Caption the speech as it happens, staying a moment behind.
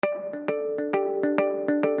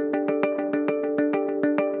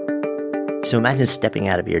So imagine stepping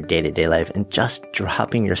out of your day-to-day life and just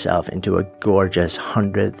dropping yourself into a gorgeous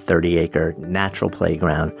 130-acre natural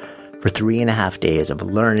playground for 3.5 days of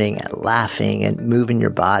learning and laughing and moving your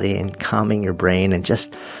body and calming your brain and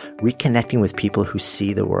just reconnecting with people who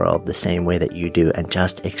see the world the same way that you do and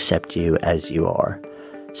just accept you as you are.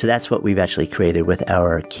 So that's what we've actually created with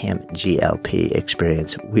our Camp GLP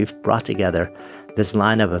experience. We've brought together this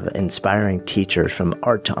lineup of inspiring teachers from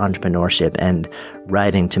art to entrepreneurship and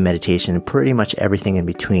writing to meditation and pretty much everything in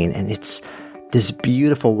between. And it's this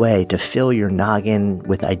beautiful way to fill your noggin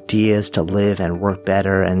with ideas to live and work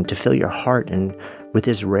better and to fill your heart and with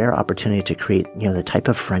this rare opportunity to create, the type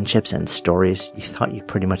of friendships and stories you thought you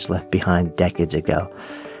pretty much left behind decades ago.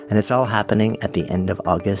 And it's all happening at the end of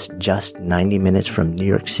August, just 90 minutes from New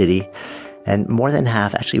York City. And more than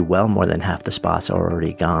half, actually well more than half the spots are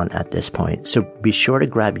already gone at this point. So be sure to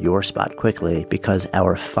grab your spot quickly because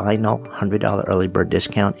our final $100 early bird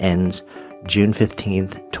discount ends June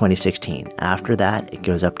 15th, 2016. After that, it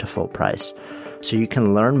goes up to full price. So you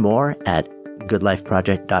can learn more at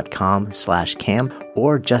goodlifeproject.com/camp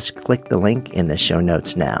or just click the link in the show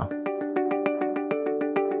notes now.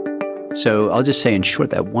 So I'll just say in short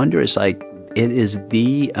that wonder is it is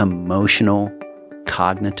the emotional,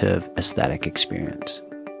 cognitive, aesthetic experience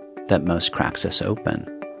that most cracks us open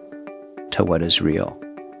to what is real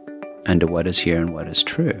and to what is here and what is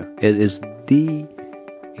true. It is the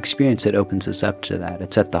experience that opens us up to that.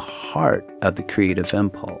 It's at the heart of the creative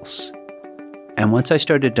impulse. And once I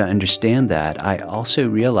started to understand that, I also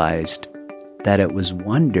realized that it was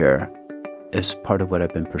wonder as part of what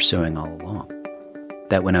I've been pursuing all along.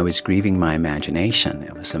 That when I was grieving my imagination,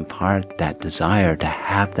 it was in part that desire to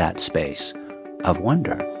have that space of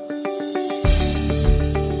wonder.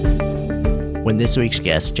 When this week's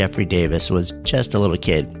guest, Jeffrey Davis, was just a little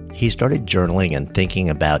kid, he started journaling and thinking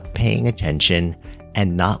about paying attention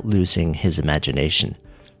and not losing his imagination.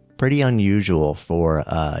 Pretty unusual for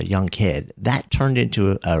a young kid. That turned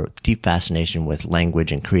into a deep fascination with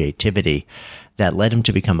language and creativity that led him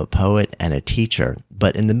to become a poet and a teacher.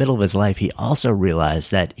 But in the middle of his life, he also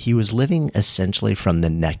realized that he was living essentially from the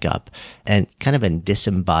neck up and kind of a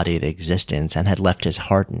disembodied existence and had left his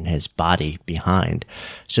heart and his body behind.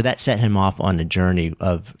 So that set him off on a journey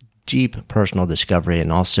of deep personal discovery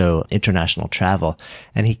and also international travel.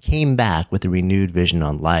 And he came back with a renewed vision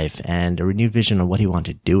on life and a renewed vision on what he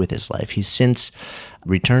wanted to do with his life. He's since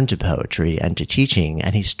returned to poetry and to teaching,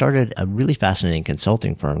 and he started a really fascinating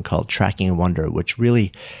consulting firm called Tracking Wonder, which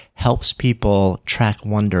really helps people track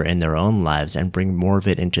wonder in their own lives and bring more of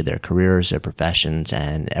it into their careers, their professions,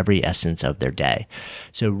 and every essence of their day.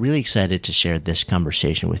 So really excited to share this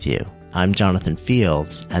conversation with you. I'm Jonathan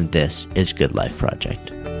Fields, and this is Good Life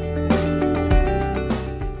Project.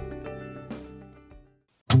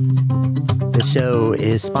 The show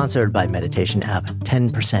is sponsored by meditation app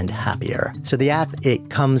 10% Happier. So the app, it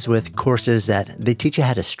comes with courses that they teach you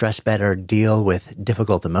how to stress better, deal with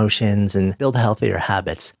difficult emotions, and build healthier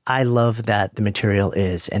habits. I love that the material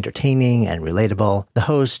is entertaining and relatable. The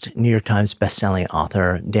host, New York Times bestselling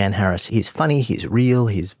author Dan Harris, he's funny, he's real,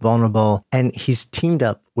 he's vulnerable, and he's teamed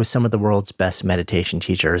up with some of the world's best meditation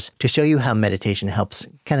teachers to show you how meditation helps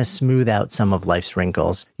kind of smooth out some of life's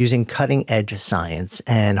wrinkles using cutting-edge science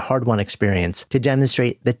and hard-won experience to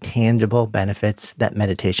demonstrate the tangible benefits that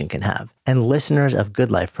meditation can have. And listeners of Good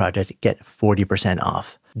Life Project get 40%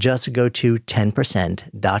 off. Just go to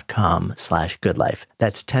 10percent.com/goodlife.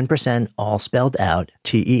 That's 10% all spelled out,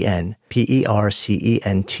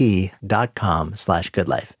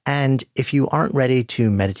 TENPERCENT.com/goodlife. And if you aren't ready to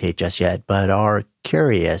meditate just yet, but are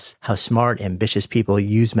curious how smart, ambitious people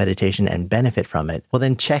use meditation and benefit from it, well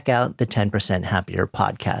then check out the 10% Happier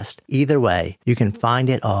podcast. Either way, you can find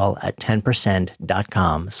it all at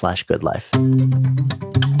 10percent.com/goodlife.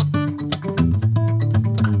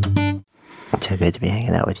 So good to be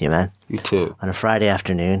hanging out with you, man. You too. On a Friday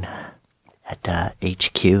afternoon at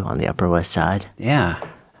HQ on the Upper West Side. Yeah.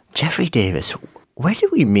 Jeffrey Davis, where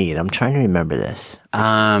did we meet? I'm trying to remember this.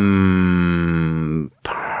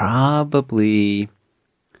 Probably,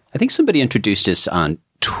 I think somebody introduced us on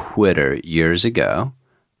Twitter years ago,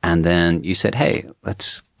 and then you said, hey,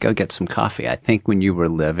 let's go get some coffee. I think when you were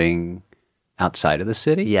living outside of the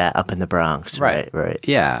city. Yeah, up in the Bronx. Right.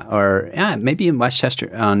 Yeah, or maybe in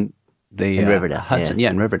Westchester on in Riverdale. Hudson. Yeah,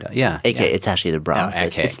 in Riverdale. Yeah. AK, it's actually the Bronx. Oh,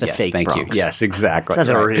 AK, it's the fake thank Bronx. You. Yes, exactly. It's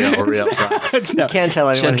not the real Bronx. You can't tell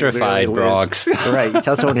anyone gentrified who really Bronx. Right. You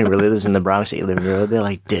tell someone who really lives in the Bronx that you live in Riverdale, they're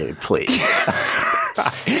like, dude, please.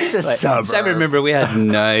 It's a suburb. So I remember we had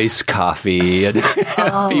nice coffee and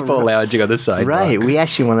people lounging on the sidewalk. Right. We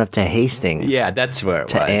actually went up to Hastings. Yeah, that's where it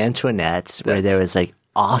to was. Antoinette's, where there was like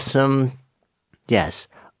awesome,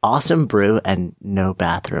 awesome brew and no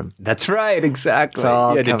bathroom. That's right, exactly. It's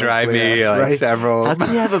all You had to coming drive clear, me right? several. How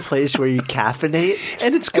can you have a place where you caffeinate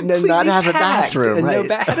and it's and completely then not have a packed bathroom? and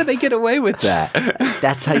Right? how do they get away with that?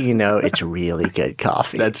 That's how you know it's really good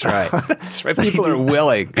coffee. That's right. That's right. It's People like are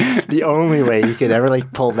willing. the only way you could ever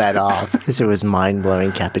like pull that off is it was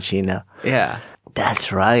mind-blowing cappuccino. Yeah.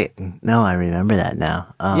 That's right. No, I remember that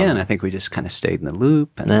now. Yeah, and I think we just kind of stayed in the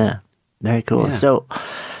loop. And Yeah, very cool. Yeah.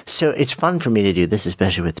 So it's fun for me to do this,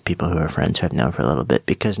 especially with the people who are friends who I've known for a little bit,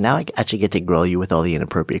 because now I actually get to grill you with all the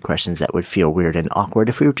inappropriate questions that would feel weird and awkward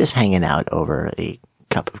if we were just hanging out over a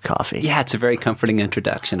cup of coffee. yeah, it's a very comforting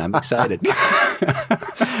introduction. I'm excited.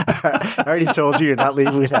 I already told you you're not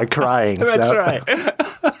leaving without crying. That's so. right.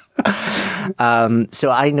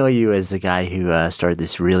 So I know you as the guy who started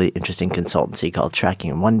this really interesting consultancy called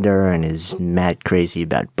Tracking Wonder and is mad crazy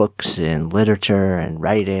about books and literature and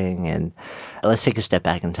writing. And let's take a step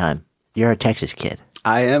back in time. You're a Texas kid.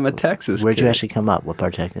 I am a Texas Where'd kid. you actually come up? What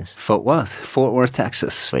part of Texas? Fort Worth,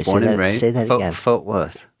 Texas. Wait, Born and raised. say that again. Fort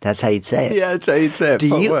Worth. That's how you'd say it. Yeah, that's how you'd say it. Do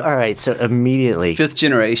Fort you? Worth. All right. So immediately. Fifth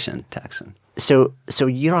generation Texan. So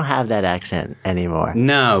you don't have that accent anymore.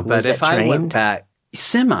 No, but Was if that I went trained? back,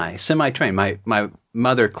 semi-trained. My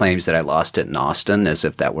mother claims that I lost it in Austin as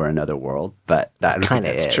if that were another world, but that Kinda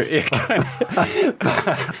that's is. true. It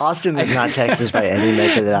kinda- Austin is not Texas by any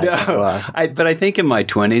measure that I know of. But I think in my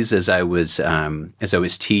 20s, as I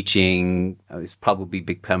was teaching, I was probably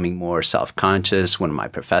becoming more self-conscious. One of my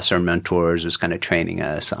professor mentors was kind of training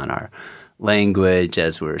us on our language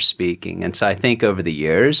as we were speaking. And so I think over the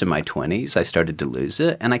years in my 20s, I started to lose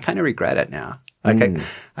it, and I kind of regret it now. Like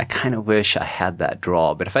I kind of wish I had that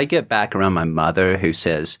drawl. But if I get back around my mother who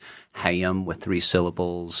says "hayam" with 3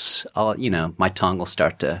 syllables, my tongue will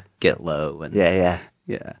start to get low. And Yeah.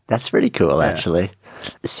 yeah. That's pretty cool, actually.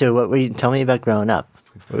 So what were you, tell me about growing up.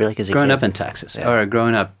 What were you like as a Growing kid? up in Texas, or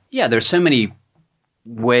growing up, there's so many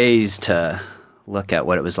ways to look at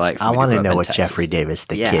what it was like. For I me want grow to up know in what Texas. Jeffrey Davis,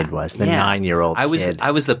 the kid, was, the 9-year-old I was kid. I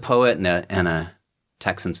was the poet in a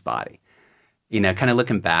Texan's body. Kind of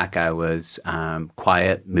looking back, I was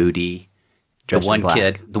quiet, moody. Dressed in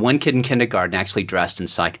black. The one kid in kindergarten actually dressed in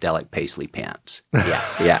psychedelic paisley pants.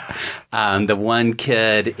 Yeah. The one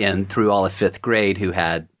kid through all of 5th grade who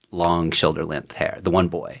had long shoulder length hair. The one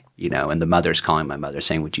boy, and the mother's calling my mother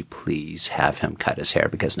saying, "Would you please have him cut his hair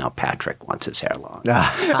because now Patrick wants his hair long."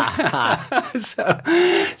 So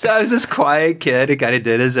I was this quiet kid who kind of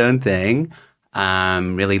did his own thing.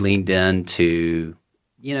 Really leaned into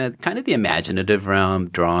kind of the imaginative realm,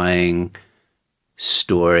 drawing,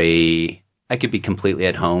 story. I could be completely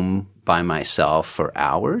at home by myself for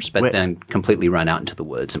hours, but then completely run out into the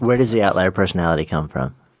woods. Where does the outlier personality come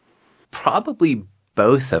from? Probably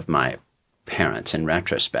both of my parents in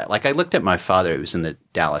retrospect. Like I looked at my father, who was in the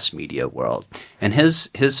Dallas media world, and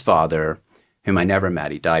his father, whom I never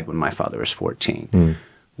met, he died when my father was 14,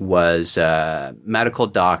 was a medical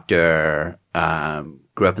doctor,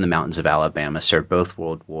 grew up in the mountains of Alabama, served both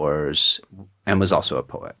world wars, and was also a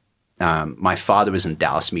poet. My father was in the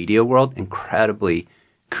Dallas media world, incredibly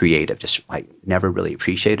creative, just like never really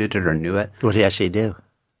appreciated it or knew it. What did he actually do?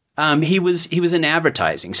 He was in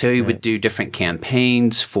advertising, so he would do different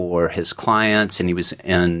campaigns for his clients, and he was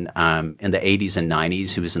in the 80s and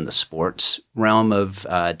 90s. He was in the sports realm of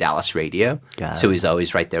Dallas radio, so he's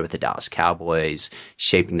always right there with the Dallas Cowboys,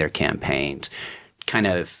 shaping their campaigns, kind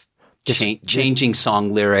of changing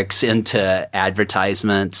song lyrics into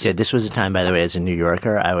advertisements. Yeah, this was a time, by the way, as a New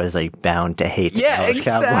Yorker, I was like bound to hate the Dallas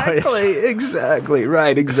Cowboys. Exactly,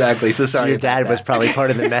 right, exactly. So So sorry. your dad was probably part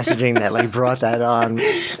of the messaging that like brought that on,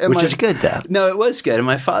 which is good though. No, it was good. And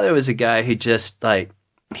my father was a guy who just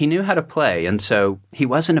he knew how to play. And so he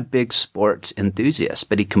wasn't a big sports enthusiast,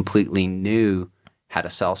 but he completely knew how to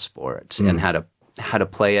sell sports and how to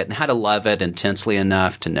play it and how to love it intensely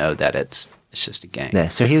enough to know that it's just a game. Yeah,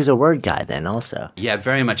 so he was a word guy then also. Yeah,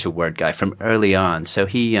 very much a word guy from early on. So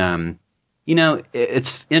he,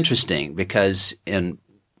 it's interesting because in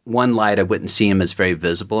one light, I wouldn't see him as very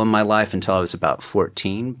visible in my life until I was about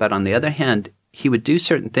 14. But on the other hand, he would do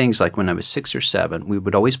certain things like when I was 6 or 7, we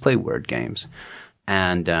would always play word games.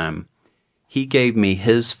 And he gave me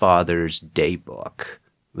his father's day book.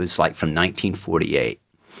 It was like from 1948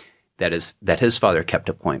 that his father kept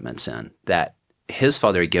appointments in, that his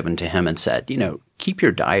father had given to him and said, keep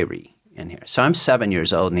your diary in here. So I'm 7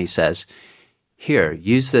 years old and he says, here,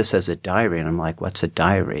 use this as a diary. And I'm like, what's a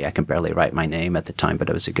diary? I can barely write my name at the time, but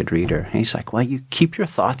I was a good reader. And he's like, well, you keep your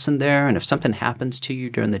thoughts in there. And if something happens to you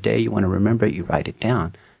during the day, you want to remember it, you write it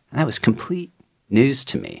down. And that was complete news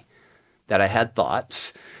to me, that I had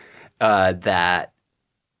thoughts that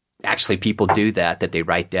actually people do that they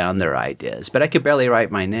write down their ideas, but I could barely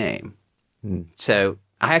write my name. So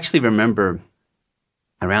I actually remember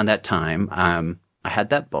around that time, I had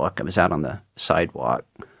that book. I was out on the sidewalk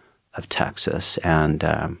of Texas and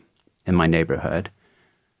in my neighborhood,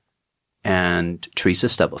 and Teresa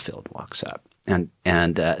Stubblefield walks up. And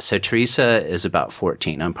so Teresa is about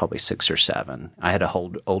 14. I'm probably 6 or 7. I had a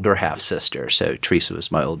older half-sister, so Teresa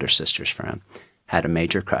was my older sister's friend. Had a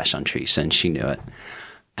major crush on Teresa, and she knew it.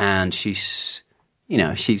 And she's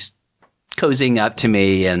cozying up to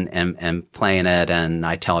me and playing it, and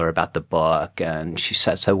I tell her about the book, and she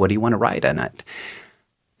says, so what do you want to write in it?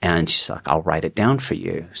 And she's like, I'll write it down for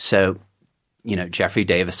you. So, Jeffrey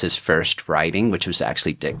Davis's first writing, which was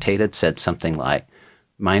actually dictated, said something like,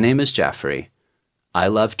 my name is Jeffrey. I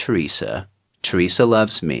love Teresa. Teresa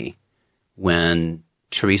loves me. When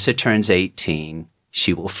Teresa turns 18,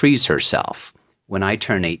 she will freeze herself. When I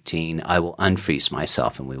turn 18, I will unfreeze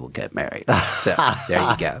myself and we will get married. So there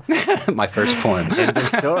you go. My first poem. End of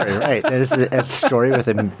story, right. It's a story with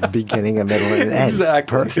a beginning, a middle, and an end.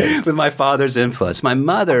 Exactly. Perfect. With my father's influence. My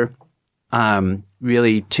mother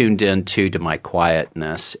really tuned in to my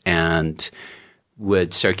quietness and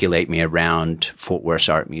would circulate me around Fort Worth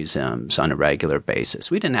art museums on a regular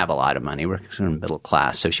basis. We didn't have a lot of money. We're kind of middle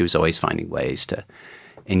class, so she was always finding ways to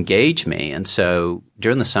engage me. And so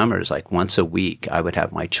during the summers, like once a week, I would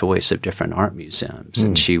have my choice of different art museums.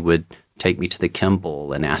 And she would take me to the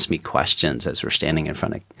Kimball and ask me questions as we're standing in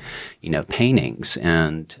front of, paintings.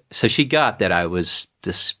 And so she got that I was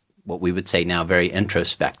this, what we would say now, very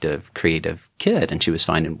introspective, creative kid. And she was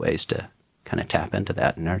finding ways to kind of tap into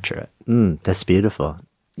that and nurture it. That's beautiful.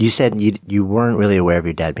 You said you weren't really aware of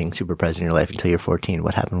your dad being super present in your life until you're 14.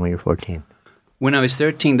 What happened when you were 14? When I was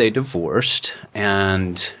 13, they divorced,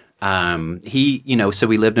 and he, so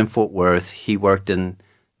we lived in Fort Worth. He worked in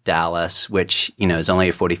Dallas, which, is only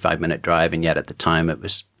a 45-minute drive, and yet at the time it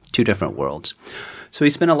was two different worlds. So he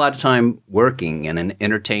spent a lot of time working and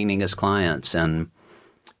entertaining his clients, and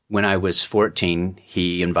when I was 14,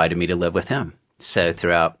 he invited me to live with him. So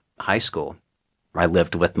throughout high school, I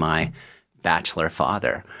lived with my bachelor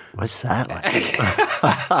father. What's that like?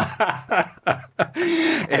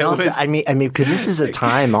 And also, I mean, because this is a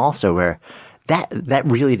time also where that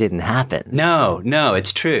really didn't happen. No,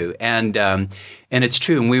 it's true, and it's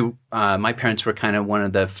true. And we, my parents were kind of one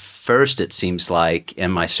of the first, it seems like,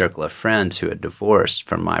 in my circle of friends who had divorced,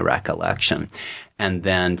 from my recollection. And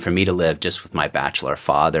then for me to live just with my bachelor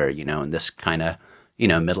father, in this kind of,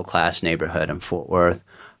 middle class neighborhood in Fort Worth.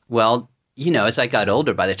 Well, as I got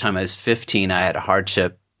older, by the time I was 15, I had a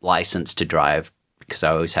hardship license to drive because I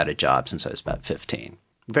always had a job since I was about 15.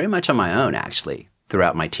 Very much on my own, actually,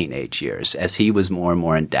 throughout my teenage years, as he was more and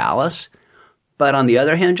more in Dallas. But on the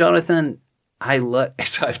other hand, Jonathan,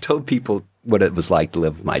 so I've told people what it was like to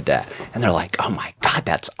live with my dad. And they're like, oh my God,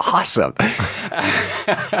 that's awesome.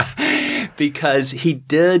 Because he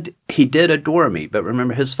did adore me. But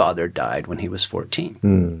remember, his father died when he was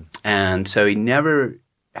 14. And so he never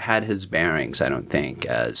had his bearings, I don't think,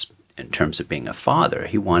 as in terms of being a father.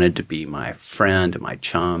 He wanted to be my friend and my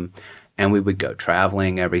chum, and we would go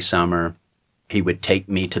traveling every summer. He would take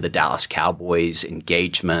me to the Dallas Cowboys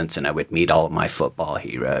engagements, and I would meet all of my football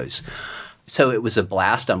heroes. So it was a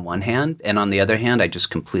blast on one hand, and on the other hand, I just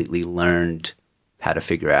completely learned how to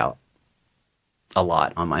figure out a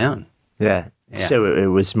lot on my own. Yeah. So it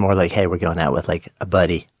was more like, hey, we're going out with like a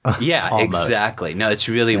buddy. Yeah, exactly. No, it's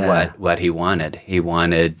really what he wanted. He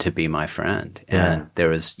wanted to be my friend. And there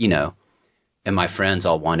was, and my friends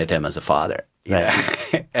all wanted him as a father.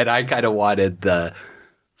 Right. And I kind of wanted the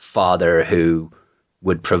father who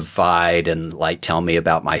would provide and like tell me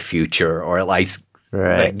about my future, or like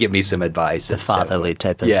give me some advice. The fatherly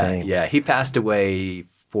type of thing. Yeah. He passed away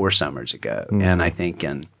 4 summers ago. And I think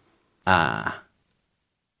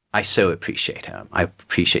I so appreciate him. I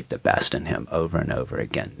appreciate the best in him over and over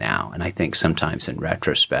again now. And I think sometimes in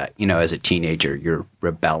retrospect, as a teenager, you're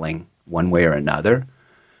rebelling one way or another.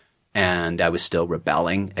 And I was still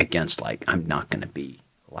rebelling against, like, I'm not going to be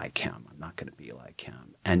like him. I'm not going to be like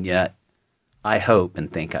him. And yet I hope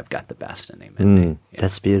and think I've got the best in him. In me. Yeah.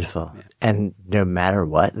 That's beautiful. Yeah. And no matter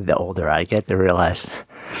what, the older I get, to realize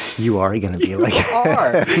you are going to be like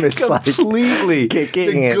it's completely like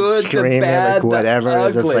kicking the good, and screaming, the bad, like whatever. The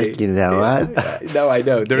ugly. It's like, you know what? No, I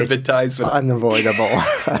know. There have been times when unavoidable.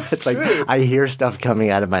 It's like I hear stuff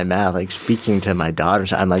coming out of my mouth, like speaking to my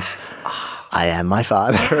daughters. I'm like, I am my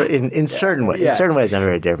father in certain ways. In certain ways, I'm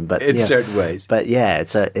very different, but in certain ways. But yeah,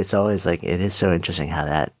 it's always like, it is so interesting how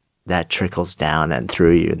that that trickles down and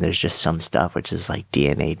through you, and there's just some stuff which is like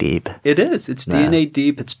DNA deep. It is. It's DNA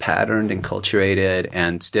deep. It's patterned and enculturated.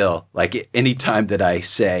 And still, like any time that I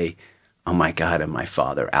say, "Oh my God, I'm my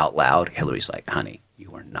father," out loud, Hillary's like, "Honey,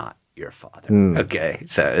 you are not your father." Okay.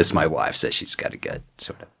 So it's my wife, so she's got a good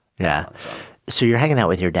sort of balance on it. So you're hanging out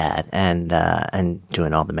with your dad and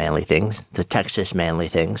doing all the manly things, the Texas manly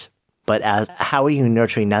things. But how are you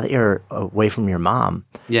nurturing, now that you're away from your mom,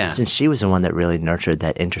 since she was the one that really nurtured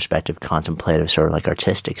that introspective, contemplative, sort of like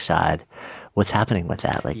artistic side, what's happening with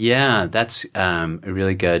that? That's a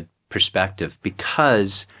really good perspective,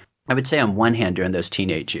 because I would say on one hand, during those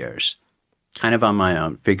teenage years, kind of on my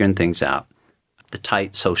own, figuring things out, the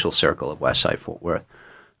tight social circle of Westside Fort Worth,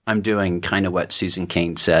 I'm doing kind of what Susan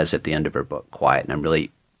Cain says at the end of her book, Quiet, and I'm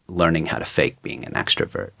really learning how to fake being an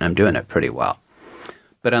extrovert. And I'm doing it pretty well.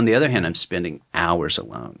 But on the other hand, I'm spending hours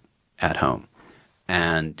alone at home.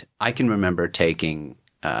 And I can remember taking,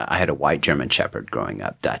 I had a white German Shepherd growing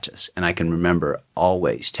up, Duchess, and I can remember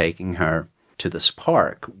always taking her to this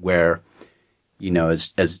park where,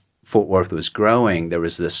 as Fort Worth was growing, there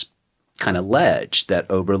was this kind of ledge that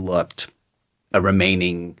overlooked a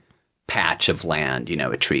remaining patch of land,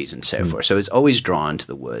 with trees and so forth. So I was always drawn to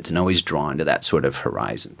the woods and always drawn to that sort of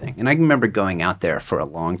horizon thing. And I remember going out there for a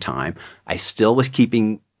long time. I still was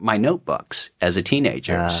keeping my notebooks as a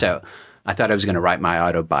teenager. So I thought I was going to write my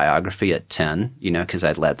autobiography at 10, because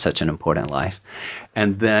I'd led such an important life.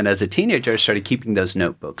 And then as a teenager, I started keeping those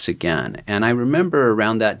notebooks again. And I remember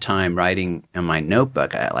around that time writing in my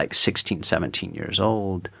notebook at like 16, 17 years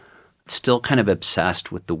old, still kind of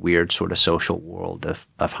obsessed with the weird sort of social world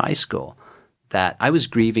of high school, that I was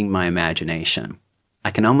grieving my imagination.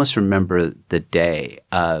 I can almost remember the day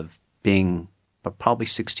of being probably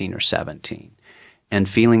 16 or 17 and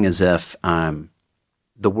feeling as if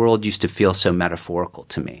the world used to feel so metaphorical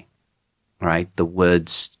to me, right? The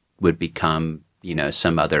woods would become,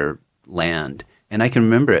 some other land. And I can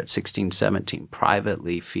remember at 16, 17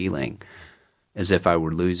 privately feeling as if I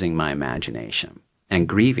were losing my imagination. And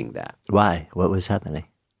grieving that. Why? What was happening?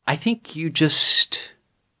 I think you change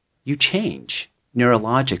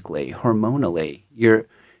neurologically, hormonally.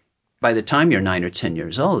 By the time you're 9 or 10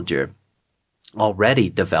 years old, you're already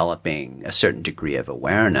developing a certain degree of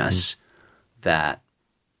awareness that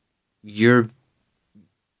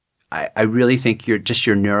I really think your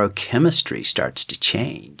neurochemistry starts to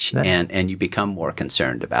change, and you become more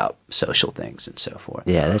concerned about social things and so forth.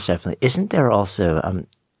 Yeah, that's definitely. Isn't there also,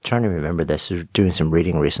 trying to remember this, I was doing some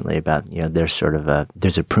reading recently about,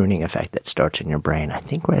 there's a pruning effect that starts in your brain. I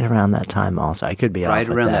think right around that time also. I could be off with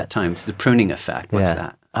that. Right around that time. It's the pruning effect. What's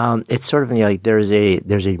that? It's sort of like there's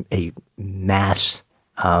a mass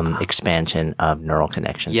expansion of neural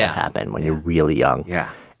connections that happen when you're really young. Yeah.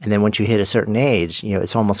 And then once you hit a certain age,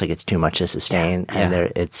 it's almost like it's too much to sustain, and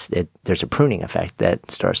there's a pruning effect that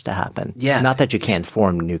starts to happen. Yes. Not that you can't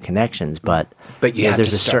form new connections, but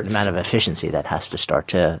there's a certain amount of efficiency that has to start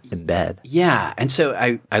to embed. Yeah, and so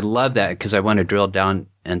I love that, because I want to drill down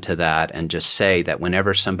into that and just say that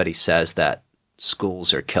whenever somebody says that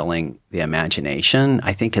schools are killing the imagination,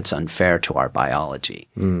 I think it's unfair to our biology.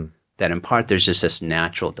 That in part there's just this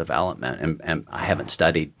natural development, and I haven't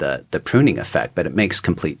studied the pruning effect, but it makes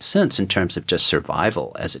complete sense in terms of just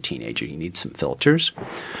survival as a teenager. You need some filters.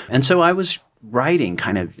 And so I was writing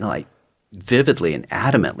kind of like vividly and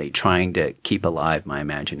adamantly trying to keep alive my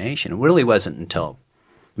imagination. It really wasn't until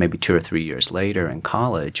maybe 2 or 3 years later in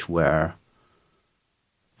college where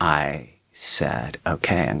I said,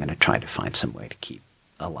 okay, I'm going to try to find some way to keep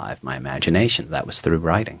alive my imagination. That was through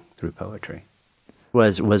writing, through poetry.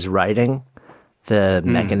 Was writing the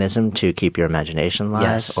mechanism to keep your imagination alive?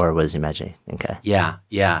 Yes. Or was imagining? Okay.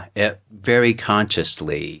 Yeah. It very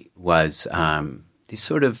consciously was these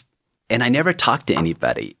sort of, and I never talked to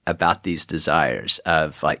anybody about these desires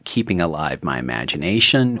of like keeping alive my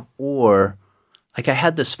imagination, or like I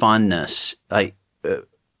had this fondness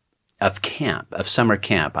of camp, of summer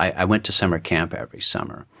camp. I went to summer camp every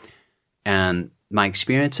summer, and my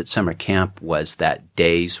experience at summer camp was that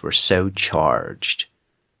days were so charged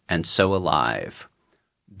and so alive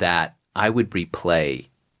that I would replay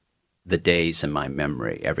the days in my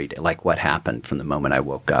memory every day, like what happened from the moment I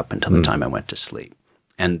woke up until the time I went to sleep.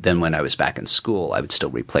 And then when I was back in school, I would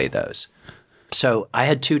still replay those. So I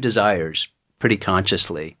had 2 desires pretty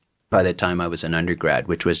consciously by the time I was an undergrad,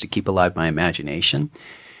 which was to keep alive my imagination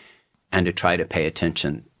and to try to pay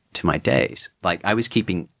attention to my days. Like I was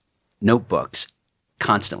keeping notebooks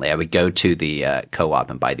constantly. I would go to the co-op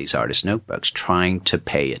and buy these artist notebooks, trying to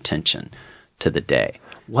pay attention to the day.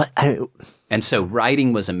 And so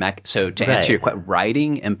writing was so to answer your question,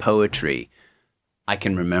 writing and poetry, I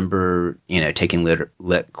can remember, taking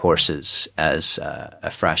lit courses as a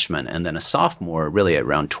freshman, and then a sophomore, really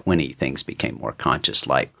around 20, things became more conscious.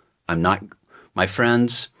 Like, my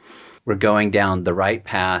friends were going down the right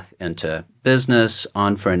path into business,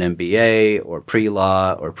 on for an MBA or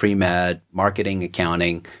pre-law or pre-med, marketing,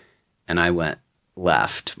 accounting. And I went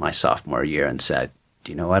left my sophomore year and said,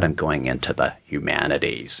 do you know what? I'm going into the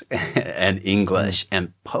humanities and English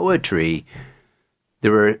and poetry.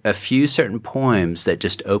 There were a few certain poems that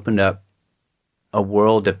just opened up a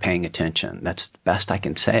world of paying attention. That's the best I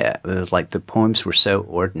can say it. It was like the poems were so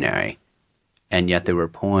ordinary, and yet there were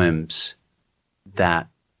poems that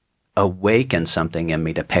awakened something in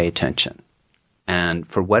me to pay attention. And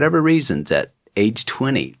for whatever reasons, at age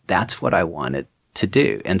 20, that's what I wanted to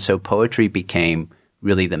do. And so poetry became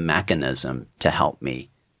really the mechanism to help me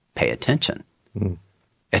pay attention. Mm.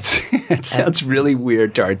 It sounds really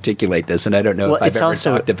weird to articulate this, and I don't know if I've ever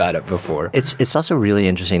talked about it before. It's also really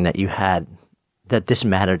interesting that that this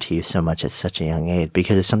mattered to you so much at such a young age,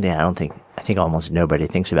 because it's something I think almost nobody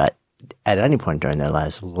thinks about at any point during their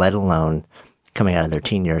lives, let alone coming out of their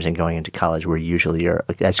teen years and going into college, where usually you're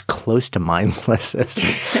as close to mindless as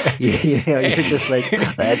you're just like,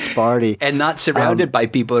 let's party. And not surrounded by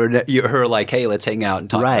people who are like, hey, let's hang out and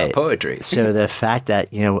talk about poetry. So the fact that,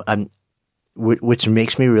 which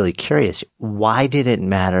makes me really curious, why did it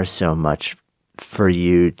matter so much for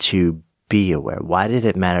you to be aware? Why did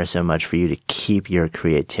it matter so much for you to keep your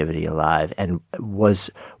creativity alive? And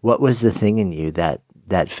what was the thing in you that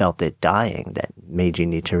felt it dying, that made you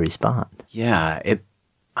need to respond? Yeah,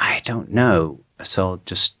 I don't know. So I'll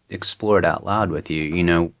just explore it out loud with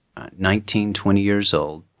you. 19, 20 years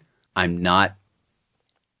old, I'm not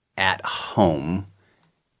at home,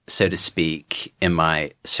 so to speak, in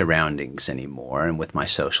my surroundings anymore and with my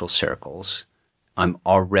social circles. I'm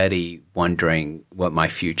already wondering what my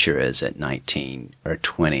future is at 19 or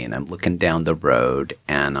 20, and I'm looking down the road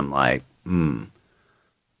and I'm like,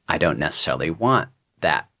 I don't necessarily want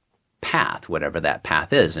that path, whatever that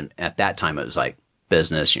path is. And at that time, it was like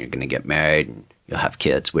business, and you're going to get married and you'll have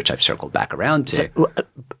kids, which I've circled back around to. So,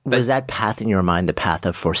 was that path in your mind the path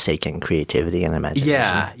of forsaking creativity and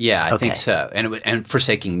imagination? Yeah, I think so. And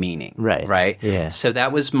forsaking meaning. Right? Yeah. So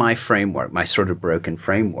that was my framework, my sort of broken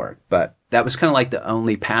framework. But that was kind of like the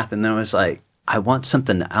only path. And then I was like, I want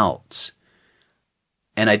something else.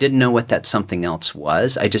 And I didn't know what that something else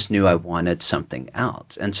was. I just knew I wanted something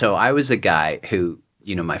else. And so I was the guy who,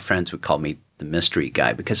 my friends would call me the mystery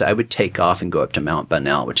guy, because I would take off and go up to Mount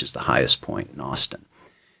Bunnell, which is the highest point in Austin.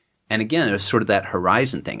 And again, it was sort of that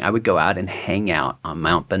horizon thing. I would go out and hang out on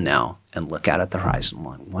Mount Bunnell and look out at the horizon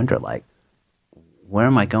and wonder, like, where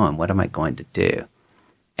am I going? What am I going to do?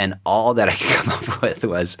 And all that I could come up with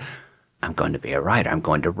was, I'm going to be a writer. I'm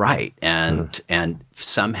going to write and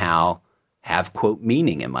somehow have, quote,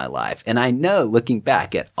 meaning in my life. And I know, looking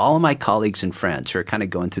back at all of my colleagues and friends who are kind of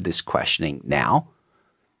going through this questioning now,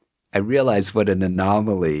 I realize what an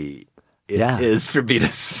anomaly it is for me to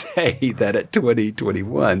say that at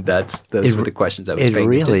 2021, those were the questions I was paying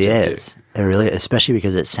attention to. It really is, especially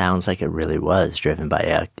because it sounds like it really was driven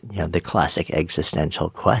by the classic existential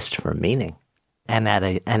quest for meaning. And at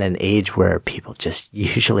an age where people just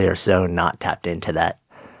usually are so not tapped into that,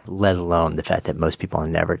 let alone the fact that most people are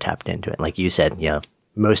never tapped into it. Like you said,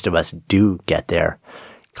 most of us do get there.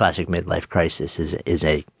 Classic midlife crisis is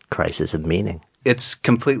a crisis of meaning. It's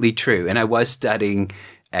completely true. And I was studying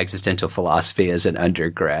existential philosophy as an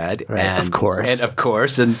undergrad. Right, of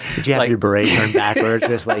course. And did you have your beret turned backwards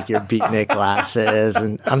with like your beatnik glasses?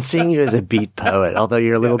 And I'm seeing you as a beat poet, although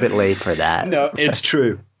you're a little bit late for that. No, it's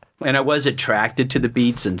true. And I was attracted to the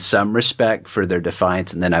Beats in some respect for their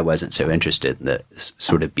defiance, and then I wasn't so interested in the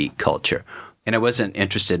sort of beat culture. And I wasn't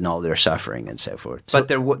interested in all their suffering and so forth. But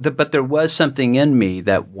there was something in me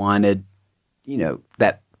that wanted,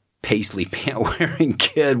 that paisley pant-wearing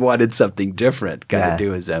kid wanted something different, kind of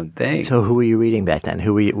do his own thing. So who were you reading back then?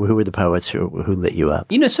 Who were the poets who lit you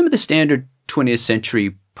up? Some of the standard 20th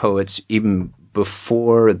century poets, even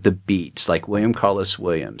before the Beats, like William Carlos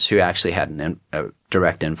Williams, who actually had a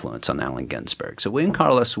direct influence on Allen Ginsberg. So William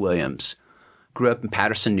Carlos Williams grew up in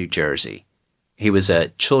Paterson, New Jersey. He was a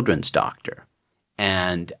children's doctor.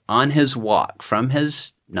 And on his walk from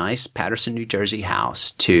his nice Paterson, New Jersey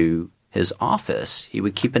house to his office, he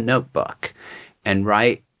would keep a notebook and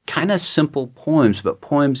write kind of simple poems, but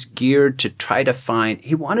poems geared to try to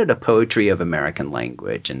he wanted a poetry of American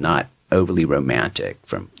language and not overly romantic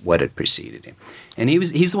from what had preceded him. And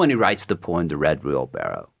he's the one who writes the poem, The Red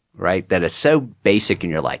Wheelbarrow, right? That is so basic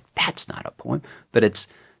and you're like, that's not a poem, but it's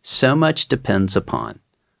so much depends upon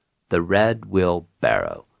the red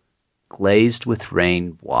wheelbarrow, glazed with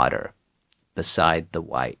rain water, beside the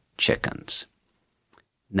white chickens.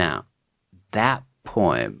 Now, that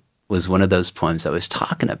poem was one of those poems I was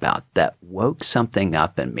talking about that woke something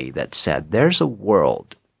up in me that said, there's a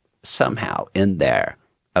world somehow in there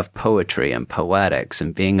of poetry and poetics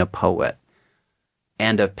and being a poet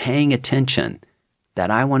and of paying attention that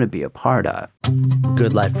I want to be a part of.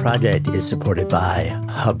 Good Life Project is supported by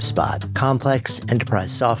HubSpot. Complex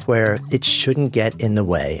enterprise software, it shouldn't get in the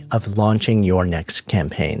way of launching your next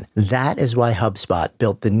campaign. That is why HubSpot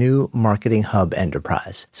built the new Marketing Hub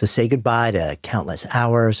Enterprise. So say goodbye to countless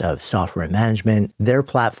hours of software management. Their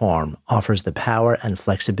platform offers the power and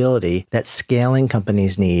flexibility that scaling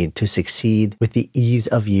companies need to succeed with the ease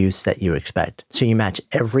of use that you expect. So you match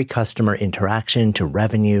every customer interaction to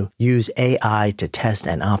revenue, use AI to test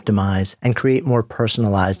and optimize, and create more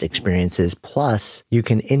personalized experiences. Plus, you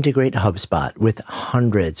can integrate HubSpot with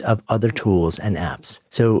hundreds of other tools and apps.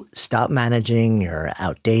 So stop managing your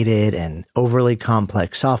outdated and overly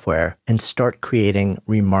complex software and start creating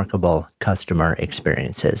remarkable customer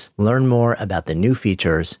experiences. Learn more about the new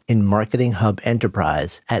features in Marketing Hub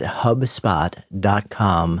Enterprise at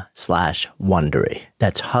HubSpot.com/Wondery.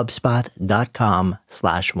 That's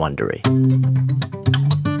HubSpot.com/Wondery.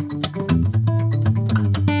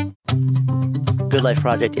 Good Life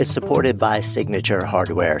Project is supported by Signature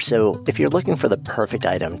Hardware. So if you're looking for the perfect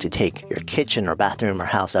item to take your kitchen or bathroom or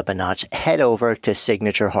house up a notch, head over to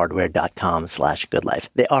signaturehardware.com/goodlife.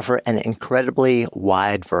 They offer an incredibly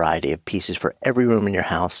wide variety of pieces for every room in your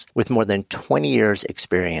house with more than 20 years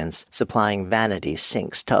experience supplying vanities,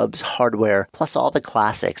 sinks, tubs, hardware, plus all the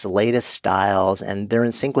classics, latest styles, and they're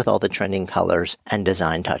in sync with all the trending colors and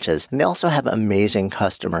design touches. And they also have amazing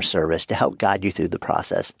customer service to help guide you through the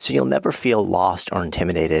process, so you'll never feel lost or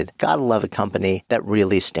intimidated. Gotta love a company that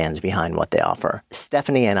really stands behind what they offer.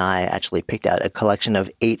 Stephanie and I actually picked out a collection of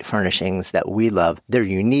 8 furnishings that we love. They're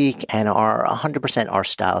unique and are 100% our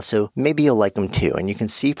style, so maybe you'll like them too. And you can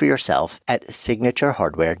see for yourself at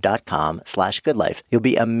signaturehardware.com/goodlife. You'll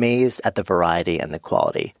be amazed at the variety and the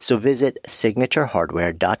quality. So visit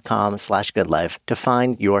signaturehardware.com/goodlife to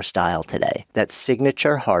find your style today. That's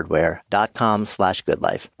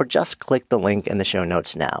signaturehardware.com/goodlife. Or just click the link in the show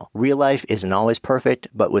notes now. Real life isn't always perfect,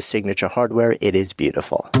 but with Signature Hardware, it is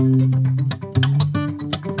beautiful.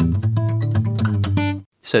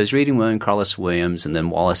 So I was reading William Carlos Williams and then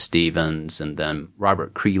Wallace Stevens and then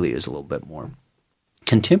Robert Creeley is a little bit more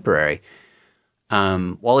contemporary.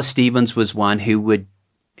 Wallace Stevens was one who would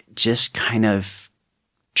just kind of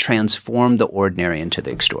transform the ordinary into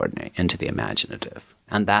the extraordinary, into the imaginative.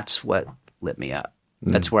 And that's what lit me up.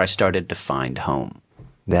 That's where I started to find home.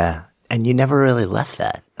 Yeah. And you never really left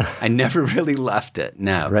that. I never really left it,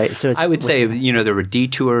 no. Right. So I would say, there were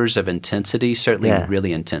detours of intensity, certainly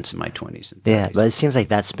really intense in my 20s and 30s. Yeah, but it seems like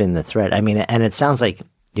that's been the thread. I mean, and it sounds like,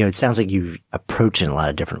 you approach in a lot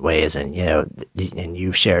of different ways. And, and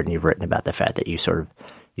you've shared and you've written about the fact that you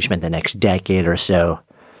spent the next decade or so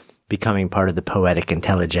becoming part of the poetic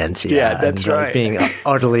intelligentsia. Yeah, that's and, right. Being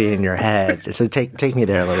utterly in your head. So take me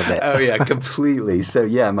there a little bit. Oh, yeah, completely. So,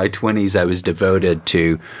 in my 20s, I was devoted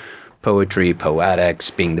to poetry, poetics,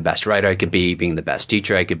 being the best writer I could be, being the best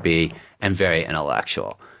teacher I could be, and very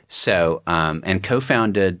intellectual. So, and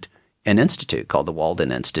co-founded an institute called the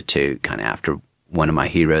Walden Institute, kind of after one of my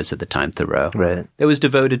heroes at the time, Thoreau. Right. That was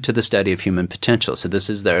devoted to the study of human potential. So this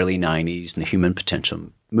is the early 90s and the human potential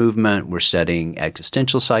movement. We're studying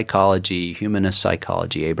existential psychology, humanist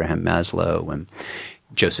psychology, Abraham Maslow, and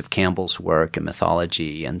Joseph Campbell's work and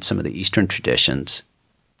mythology and some of the Eastern traditions,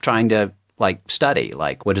 trying to study,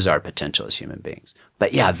 what is our potential as human beings.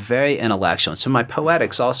 But very intellectual. And so my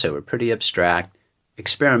poetics also were pretty abstract,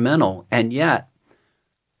 experimental, and yet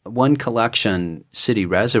one collection, City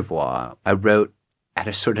Reservoir, I wrote at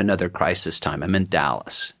a sort of another crisis time. I'm in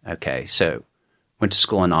Dallas. Okay. So went to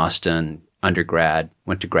school in Austin, undergrad,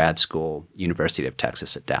 went to grad school, University of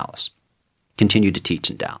Texas at Dallas. Continued to teach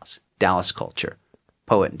in Dallas. Dallas culture,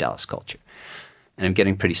 poet in Dallas culture. And I'm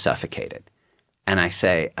getting pretty suffocated. And I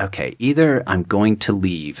say, okay, either I'm going to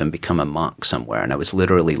leave and become a monk somewhere, and I was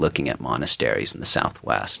literally looking at monasteries in the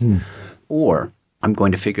Southwest, or I'm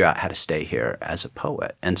going to figure out how to stay here as a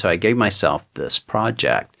poet. And so I gave myself this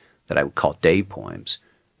project that I would call day poems.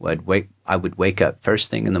 I would wake up first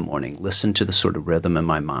thing in the morning, listen to the sort of rhythm in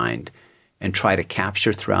my mind, and try to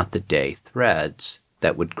capture throughout the day threads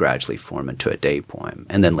that would gradually form into a day poem,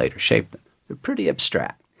 and then later shape them. They're pretty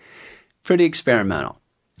abstract, pretty experimental.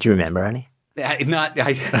 Do you remember any? I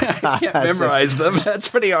can't memorize them. That's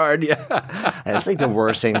pretty hard. Yeah. And it's like the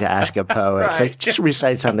worst thing to ask a poet. It's like, just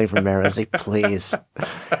recite something from Memory. It's like, please.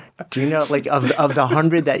 Do you know, like, of the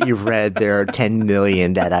 100 that you've read, there are 10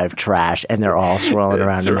 million that I've trashed, and they're all swirling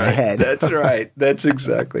around in my head. That's right. That's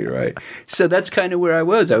exactly right. So that's kind of where I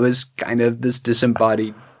was. I was kind of this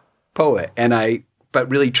disembodied poet, but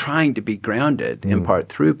really trying to be grounded in part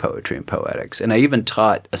through poetry and poetics. And I even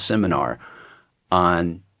taught a seminar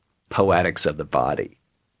on poetics of the body.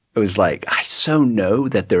 It was like, I so know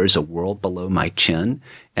that there is a world below my chin,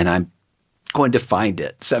 and I'm going to find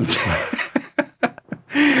it sometime.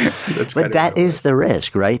 But that is the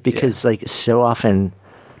risk, right? Because like so often,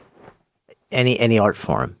 any art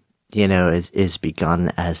form, is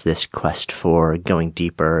begun as this quest for going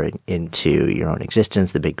deeper into your own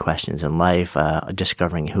existence, the big questions in life,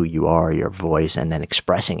 discovering who you are, your voice, and then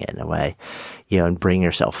expressing it in a way, and bring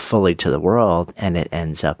yourself fully to the world. And it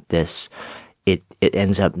ends up it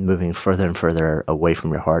ends up moving further and further away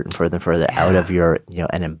from your heart and further out of your,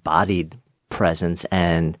 an embodied presence,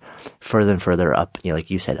 and further up, like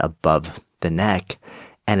you said, above the neck.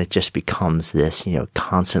 And it just becomes this,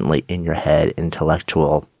 constantly in your head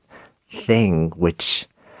intellectual thing, which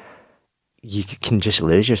you can just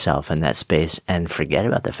lose yourself in that space and forget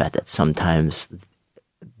about the fact that sometimes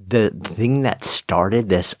the thing that started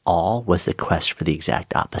this all was the quest for the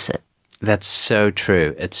exact opposite. That's so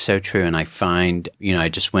true. It's so true. And I find, I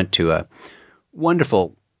just went to a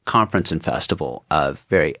wonderful conference and festival of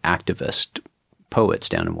very activist poets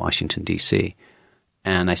down in Washington, D.C.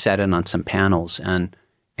 And I sat in on some panels, and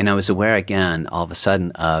I was aware again, all of a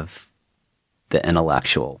sudden, of the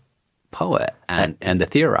intellectual poet and the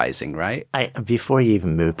theorizing, right? Before you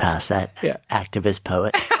even move past that, activist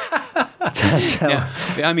poet.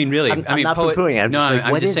 I mean, really. I'm not poo-pooing it. I'm just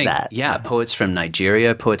like, what is that? Yeah, poets from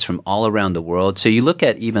Nigeria, poets from all around the world. So you look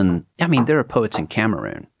at there are poets in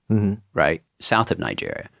Cameroon, right, south of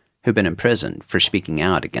Nigeria, who've been imprisoned for speaking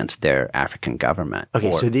out against their African government.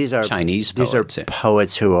 Okay, so these are Chinese poets. These are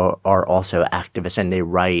poets who are also activists, and they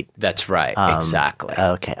write. That's right, exactly.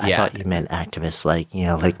 Okay, I thought you meant activists,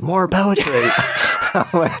 like more poetry.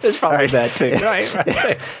 There's probably that too. Right.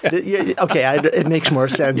 Okay, it makes more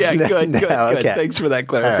sense. Yeah, good. Okay. Thanks for that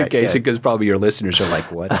clarification, because probably your listeners are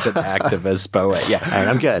like, "What's an activist poet?" Yeah, all right,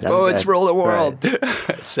 I'm good. Poets rule the world.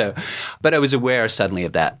 Right. But I was aware suddenly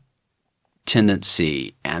of that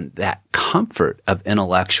tendency and that comfort of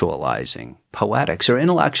intellectualizing poetics or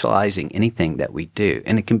intellectualizing anything that we do.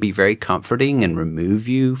 And it can be very comforting and remove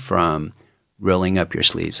you from rolling up your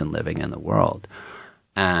sleeves and living in the world.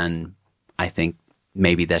 And I think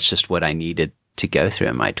maybe that's just what I needed to go through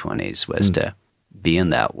in my 20s was to be in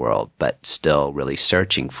that world, but still really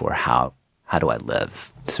searching for how do I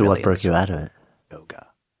live? So what broke you out of it? Yoga.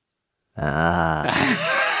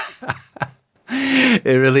 It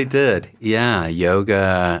really did. Yeah,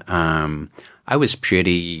 yoga. I was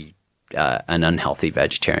pretty an unhealthy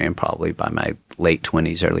vegetarian probably by my late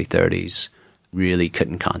 20s, early 30s. Really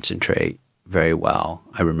couldn't concentrate very well.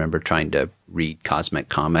 I remember trying to read Cosmic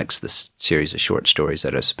Comics, this series of short stories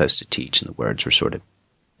that I was supposed to teach, and the words were sort of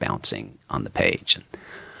bouncing on the page. And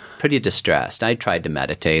pretty distressed. I tried to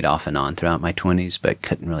meditate off and on throughout my 20s, but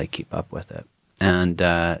couldn't really keep up with it. And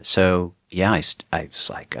so, yeah, I was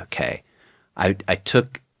like, okay. I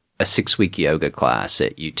took a 6-week yoga class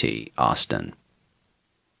at UT Austin.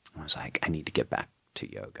 I was like, I need to get back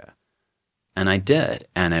to yoga. And I did.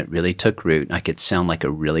 And it really took root. I could sound like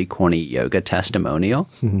a really corny yoga testimonial,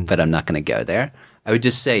 but I'm not going to go there. I would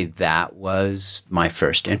just say that was my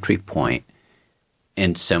first entry point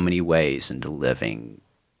in so many ways into living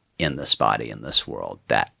in this body, in this world,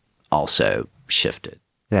 that also shifted.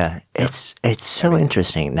 Yeah. It's so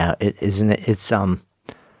interesting now, isn't it? It's,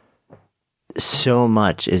 so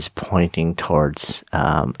much is pointing towards,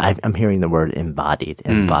 I'm hearing the word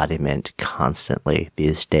embodiment constantly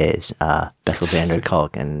these days. Bessel van der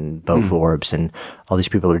Kolk and Bo Forbes and all these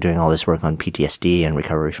people are doing all this work on PTSD and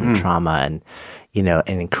recovery from trauma. And,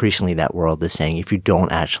 and increasingly that world is saying, if you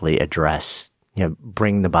don't actually address,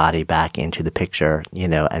 bring the body back into the picture,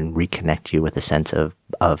 and reconnect you with a sense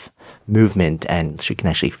of movement, and so you can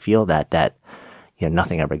actually feel that,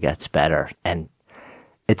 nothing ever gets better. And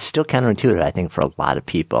it's still counterintuitive, I think, for a lot of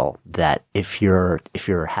people that if you're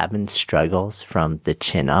having struggles from the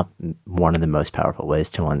chin up, one of the most powerful ways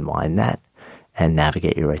to unwind that and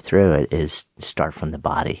navigate your way through it is start from the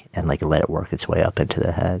body and let it work its way up into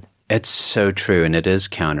the head. It's so true, and it is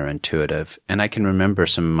counterintuitive. And I can remember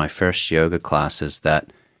some of my first yoga classes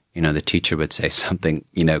that, the teacher would say something,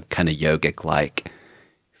 kind of yogic like,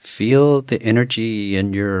 feel the energy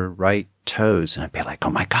in your right toes. And I'd be like, oh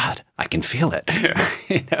my God, I can feel it.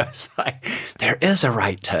 It's like, there is a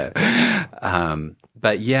right toe.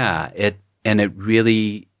 But yeah, it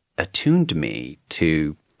really attuned me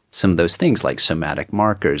to some of those things like somatic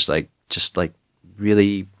markers, like just like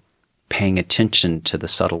really paying attention to the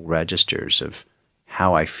subtle registers of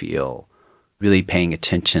how I feel, really paying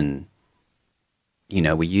attention.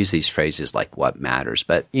 We use these phrases like what matters,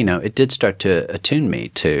 but, it did start to attune me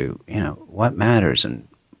to, what matters and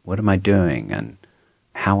what am I doing and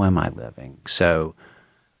how am I living? So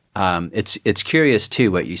it's curious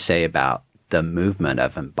too what you say about the movement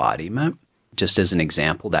of embodiment. Just as an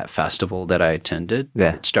example, that festival that I attended,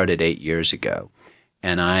 it started 8 years ago.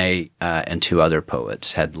 And I and two other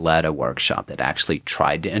poets had led a workshop that actually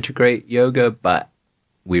tried to integrate yoga, but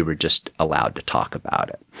we were just allowed to talk about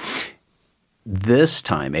it. This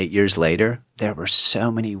time, 8 years later, there were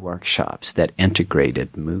so many workshops that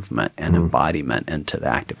integrated movement and embodiment into the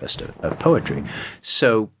activist of poetry.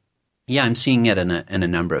 So, yeah, I'm seeing it in a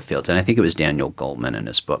number of fields. And I think it was Daniel Goleman in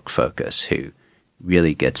his book, Focus, who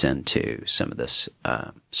really gets into some of this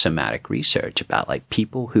somatic research about like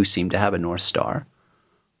people who seem to have a North Star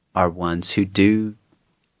are ones who do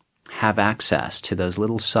have access to those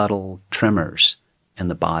little subtle tremors in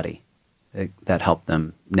the body that help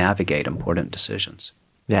them navigate important decisions.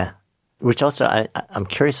 Yeah. Which also, I'm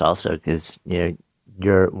curious also because,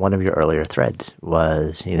 one of your earlier threads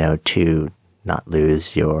was, to not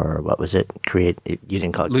lose your, what was it? You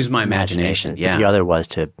didn't call it. Lose my imagination. Yeah. The other was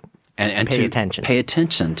to and pay to attention. Pay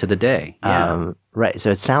attention to the day. Yeah. Right.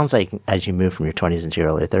 So it sounds like as you moved from your 20s into your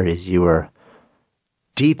early 30s, you were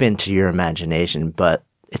deep into your imagination, but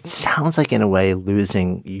it sounds like in a way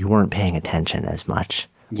you weren't paying attention as much.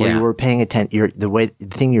 Yeah. Or you were paying attention, the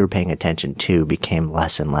thing you were paying attention to became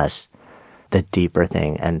less and less the deeper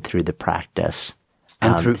thing, and through the practice,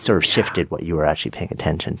 it sort of shifted what you were actually paying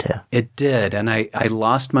attention to. It did, and I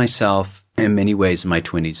lost myself in many ways in my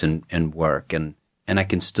 20s in work, and I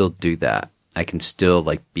can still do that. I can still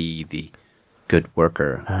like be the good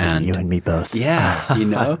worker. And you and me both.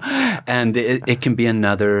 Yeah, and it can be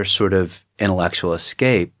another sort of intellectual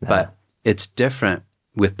escape, but it's different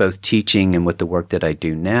with both teaching and with the work that I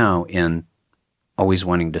do now in always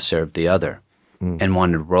wanting to serve the other and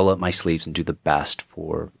wanting to roll up my sleeves and do the best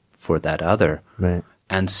for that other. Right.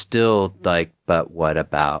 And still like, but what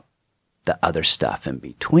about the other stuff in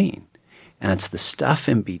between? And it's the stuff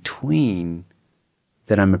in between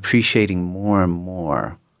that I'm appreciating more and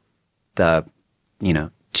more. The,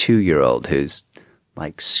 2-year-old who's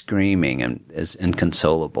like screaming and is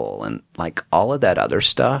inconsolable, and like all of that other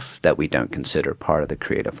stuff that we don't consider part of the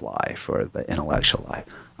creative life or the intellectual life.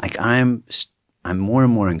 Like I'm more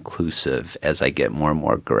and more inclusive as I get more and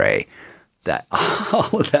more gray, that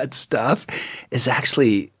all of that stuff is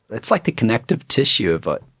actually, it's like the connective tissue of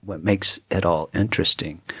what makes it all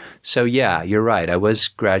interesting. So yeah, you're right. I was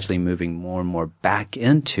gradually moving more and more back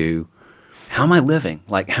into how am I living?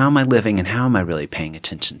 Like how am I living and how am I really paying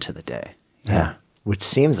attention to the day? Yeah. Which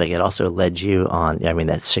seems like it also led you on, that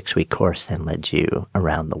 6-week course then led you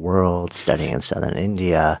around the world, studying in southern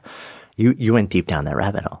India. You went deep down that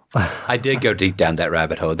rabbit hole. I did go deep down that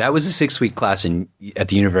rabbit hole. That was a 6-week class at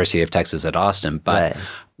the University of Texas at Austin. But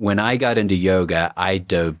when I got into yoga, I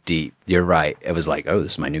dove deep. You're right. It was like, oh,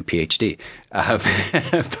 this is my new PhD.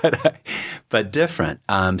 But different.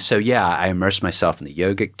 So yeah, I immersed myself in the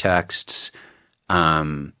yogic texts.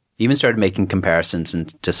 Even started making comparisons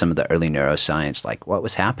to some of the early neuroscience, like what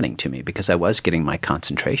was happening to me, because I was getting my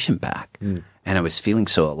concentration back and I was feeling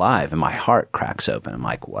so alive and my heart cracks open. I'm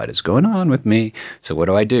like, what is going on with me? So what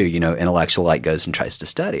do? Intellectual light goes and tries to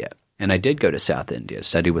study it. And I did go to South India,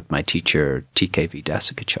 study with my teacher, TKV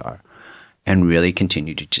Desikachar, and really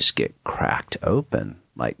continue to just get cracked open,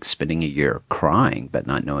 like spending a year crying, but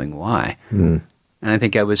not knowing why. And I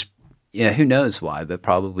think I was, who knows why, but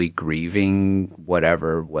probably grieving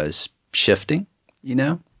whatever was shifting,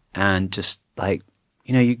 and just like,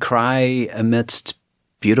 you cry amidst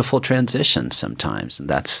beautiful transitions sometimes. And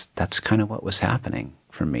that's kind of what was happening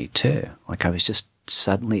for me too. Like I was just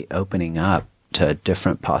suddenly opening up to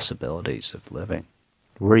different possibilities of living.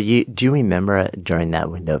 Do you remember during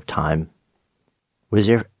that window of time, was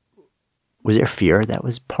there fear that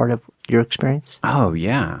was part of your experience? Oh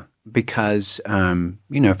yeah. Because,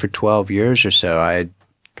 for 12 years or so, I had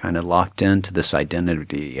kind of locked into this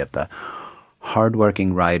identity of the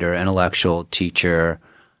hardworking writer, intellectual teacher,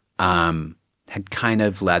 had kind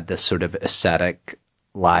of led this sort of ascetic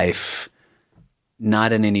life,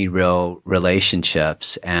 not in any real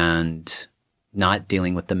relationships and not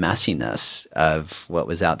dealing with the messiness of what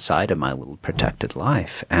was outside of my little protected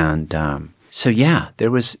life. And So yeah,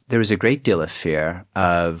 there was a great deal of fear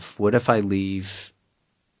of what if I leave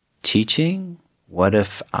teaching? What will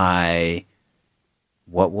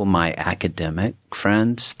my academic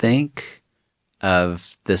friends think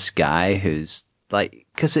of this guy who's like,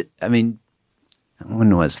 when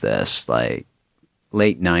was this? Like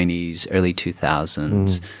late 90s, early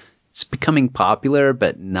 2000s. It's becoming popular,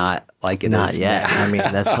 but not like it not is yet. now. I mean,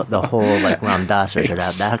 that's the whole like Ram Dass or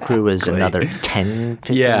that crew was another 10,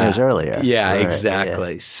 15 years earlier. Yeah, Right,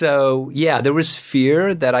 exactly. So yeah, there was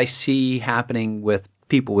fear that I see happening with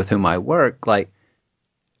people with whom I work. Like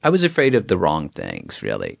I was afraid of the wrong things,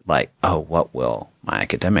 really. Like, oh, what will my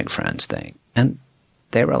academic friends think? And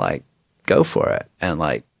they were like, go for it. And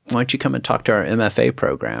like, why don't you come and talk to our MFA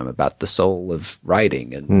program about the soul of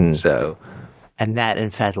writing? And so... And that, in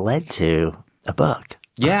fact, led to a book.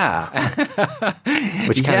 Yeah.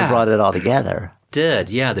 Which kind of brought it all together. Did.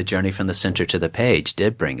 Yeah. The journey from the center to the page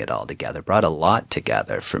did bring it all together, brought a lot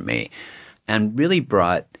together for me, and really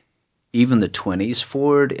brought even the 20s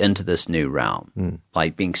forward into this new realm.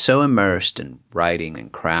 Like being so immersed in writing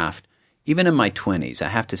and craft. Even in my 20s, I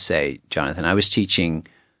have to say, Jonathan, I was teaching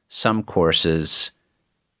some courses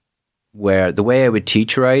where the way I would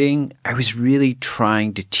teach writing, I was really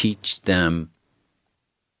trying to teach them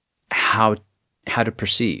how to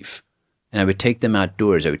perceive. And I would take them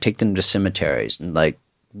outdoors. I would take them to cemeteries and like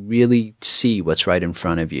really see what's right in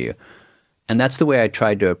front of you. And that's the way I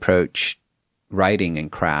tried to approach writing and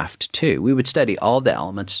craft too. We would study all the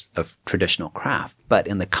elements of traditional craft, but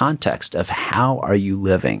in the context of how are you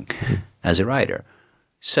living as a writer.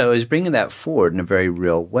 So I was bringing that forward in a very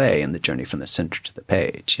real way in the journey from the center to the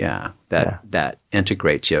page. That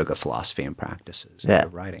integrates yoga philosophy and practices into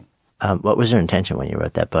writing. What was your intention when you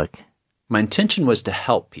wrote that book? My intention was to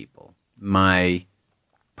help people. My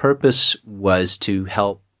purpose was to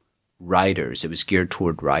help writers. It was geared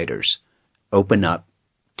toward writers open up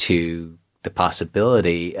to the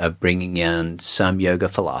possibility of bringing in some yoga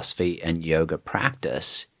philosophy and yoga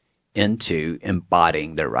practice into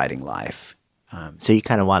embodying their writing life. So you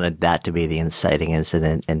kind of wanted that to be the inciting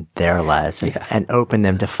incident in their lives and open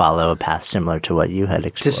them to follow a path similar to what you had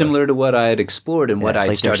explored. Similar to what I had explored and what I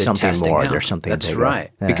had started testing out. There's something That's bigger. right.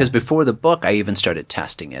 Yeah. Because before the book, I even started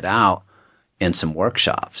testing it out in some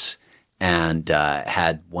workshops and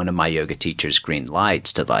had one of my yoga teachers green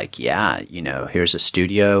lights to like, here's a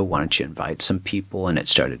studio. Why don't you invite some people? And it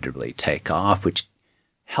started to really take off, which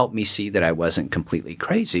helped me see that I wasn't completely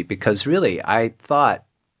crazy because really I thought,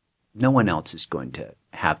 no one else is going to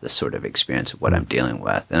have this sort of experience of what I'm dealing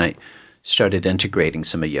with. And I started integrating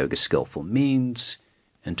some of yoga's skillful means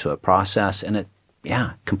into a process, and it,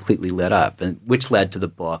 completely lit up, and which led to the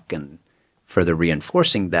book and further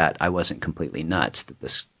reinforcing that I wasn't completely nuts, that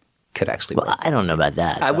this could actually work. I don't know about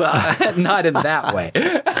that. Not in that way.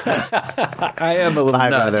 I am a little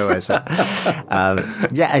nuts. Other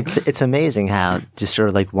ways. It's amazing how just sort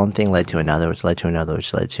of like one thing led to another, which led to another,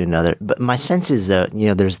 which led to another. But my sense is that,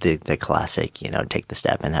 there's the classic, take the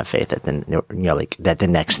step and have faith that then, that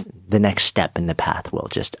the next step in the path will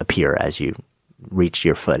just appear as you reach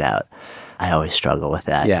your foot out. I always struggle with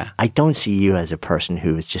that. Yeah. I don't see you as a person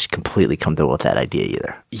who is just completely comfortable with that idea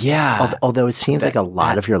either. Yeah. Although it seems like a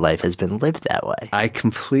lot of your life has been lived that way. I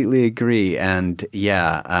completely agree. And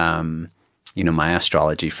my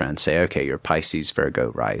astrology friends say, okay, you're Pisces,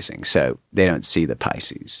 Virgo rising. So they don't see the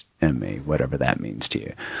Pisces in me, whatever that means to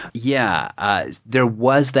you. There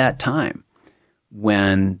was that time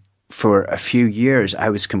when for a few years I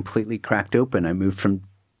was completely cracked open. I moved from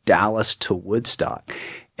Dallas to Woodstock.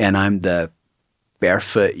 And I'm the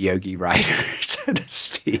barefoot yogi rider, so to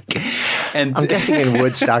speak. And I'm guessing in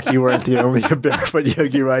Woodstock you weren't the only barefoot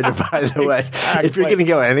yogi rider, by the way. Exactly. If you're going to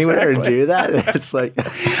go anywhere and do that, it's like,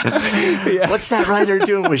 what's that rider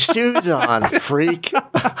doing with shoes on, freak? No,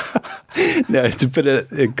 to put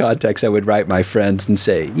it in context, I would write my friends and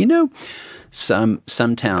say, some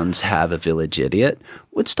towns have a village idiot.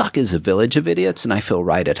 Woodstock is a village of idiots, and I feel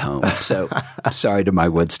right at home. So sorry to my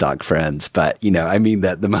Woodstock friends, but, I mean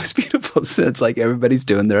that the most beautiful sense, like everybody's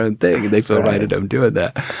doing their own thing, and they feel right at home doing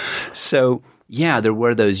that. So, there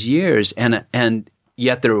were those years, and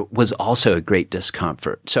yet there was also a great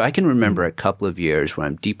discomfort. So I can remember a couple of years when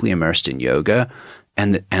I'm deeply immersed in yoga,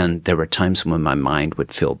 and there were times when my mind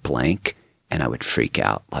would feel blank, and I would freak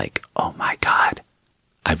out, like, oh my God,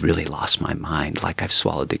 I've really lost my mind, like I've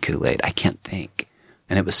swallowed the Kool-Aid. I can't think.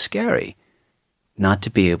 And it was scary not to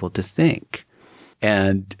be able to think.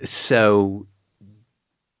 And so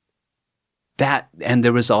and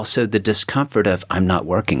there was also the discomfort of I'm not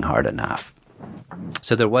working hard enough.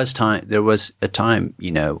 So there was a time,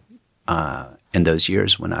 in those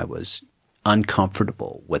years when I was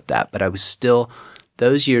uncomfortable with that. But I was still,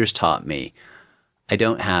 those years taught me, I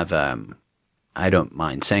don't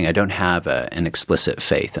mind saying, I don't have an explicit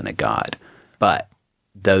faith in a God. But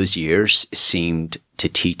those years seemed to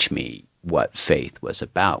teach me what faith was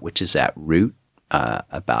about, which is at root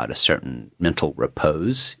about a certain mental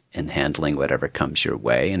repose in handling whatever comes your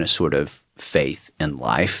way, and a sort of faith in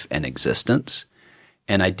life and existence.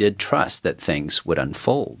 And I did trust that things would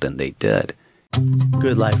unfold, and they did.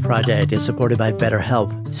 Good Life Project is supported by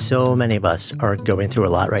BetterHelp. So many of us are going through a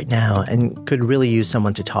lot right now and could really use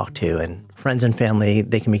someone to talk to. And friends and family,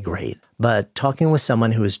 they can be great. But talking with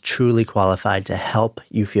someone who is truly qualified to help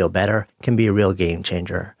you feel better can be a real game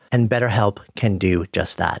changer. And BetterHelp can do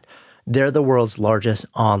just that. They're the world's largest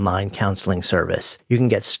online counseling service. You can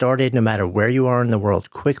get started no matter where you are in the world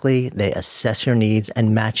quickly. They assess your needs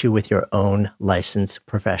and match you with your own licensed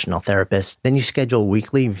professional therapist. Then you schedule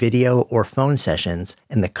weekly video or phone sessions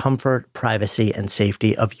in the comfort, privacy, and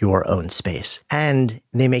safety of your own space. And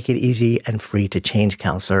they make it easy and free to change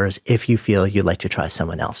counselors if you feel you'd like to try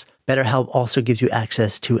someone else. BetterHelp also gives you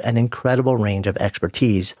access to an incredible range of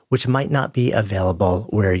expertise, which might not be available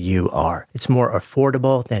where you are. It's more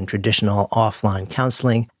affordable than traditional offline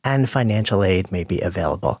counseling, and financial aid may be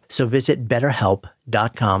available. So visit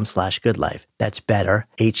BetterHelp.com/goodlife. That's better,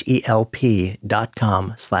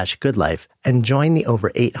 HELP.com/goodlife, and join the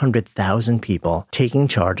over 800,000 people taking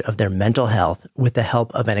charge of their mental health with the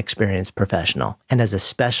help of an experienced professional. And as a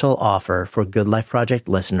special offer for Good Life Project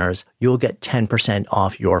listeners, you'll get 10%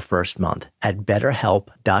 off your first month at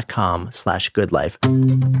BetterHelp.com/goodlife.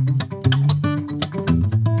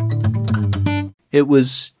 It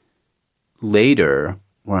was later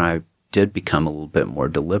where I did become a little bit more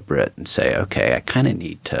deliberate and say, okay, I kind of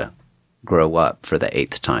need to grow up for the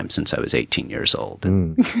 8th time since I was 18 years old.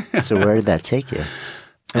 So where did that take you?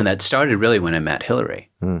 And that started really when I met Hillary.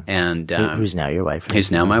 And who's now your wife?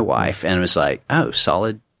 Who's now my wife. And it was like, oh,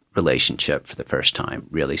 solid relationship for the first time,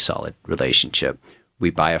 really solid relationship.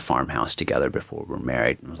 We buy a farmhouse together before we're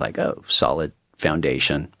married. And I was like, oh, solid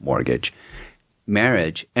foundation, mortgage,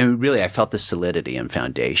 marriage. And really, I felt the solidity and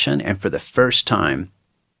foundation. And for the first time,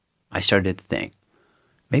 I started to think,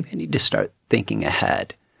 maybe I need to start thinking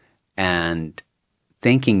ahead and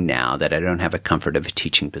thinking now that I don't have a comfort of a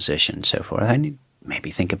teaching position and so forth. I need to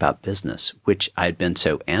maybe think about business, which I'd been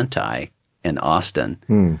so anti in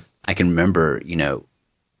Austin. I can remember,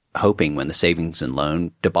 hoping when the savings and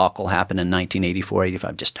loan debacle happened in 1984,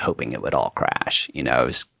 85, just hoping it would all crash. I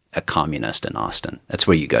was a communist in Austin. That's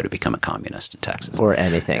where you go to become a communist in Texas. Or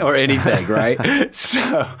anything. Or anything, right?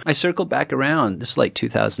 So I circled back around, this is like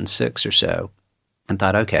 2006 or so, and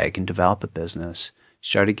thought, okay, I can develop a business.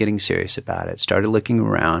 Started getting serious about it. Started looking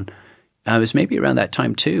around. It was maybe around that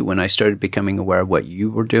time, too, when I started becoming aware of what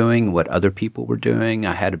you were doing, what other people were doing.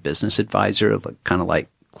 I had a business advisor kind of like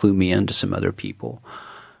clue me into some other people.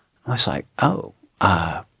 I was like,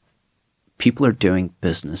 people are doing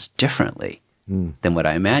business differently than what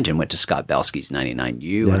I imagined. Went to Scott Belsky's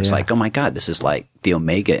 99U. I was like, oh my God, this is like the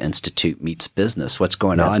Omega Institute meets business. What's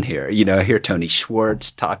going on here? I hear Tony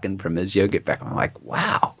Schwartz talking from his yoga background. I'm like,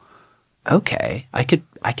 wow, okay, I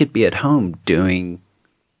could be at home doing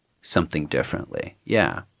something differently.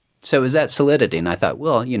 Yeah. So it was that solidity. And I thought,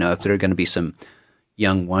 well, if there are going to be some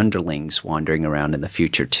young wonderlings wandering around in the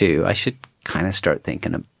future too, I should kind of start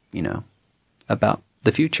thinking of, about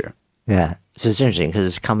the future. Yeah. So it's interesting because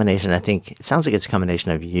it's a combination. I think it sounds like it's a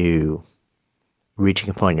combination of you reaching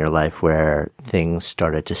a point in your life where things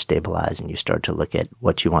started to stabilize and you start to look at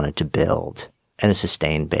what you wanted to build on a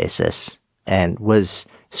sustained basis. And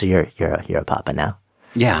so you're a papa now.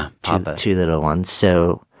 Yeah. Papa. Two little ones.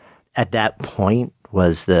 So at that point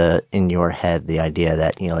was in your head, the idea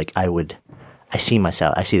that, I see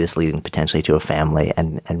this leading potentially to a family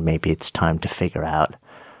and maybe it's time to figure out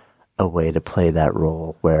a way to play that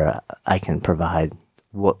role where I can provide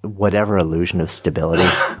whatever illusion of stability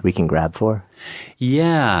we can grab for.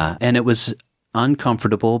 Yeah. And it was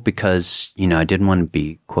uncomfortable because, I didn't want to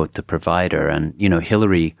be, quote, the provider. And,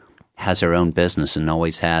 Hillary has her own business and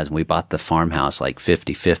always has. And we bought the farmhouse like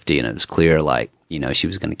 50-50 and it was clear she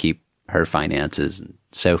was going to keep her finances and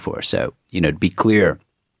so forth. So, to be clear,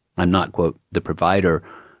 I'm not, quote, the provider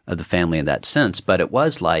of the family in that sense, but it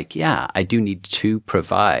was like, yeah, I do need to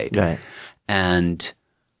provide. Right. And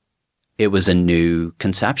it was a new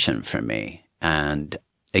conception for me. And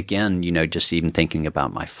again, just even thinking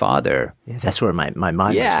about my father. Yeah, that's where my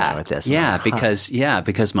mind was going with this.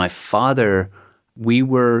 Because my father, we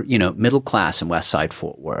were, middle class in West Side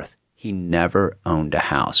Fort Worth. He never owned a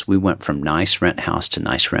house. We went from nice rent house to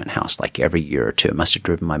nice rent house like every year or two. It must have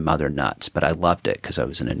driven my mother nuts, but I loved it because I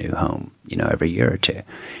was in a new home, every year or two.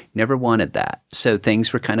 Never wanted that. So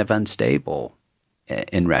things were kind of unstable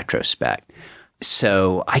in retrospect.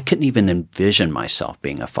 So I couldn't even envision myself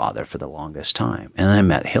being a father for the longest time. And then I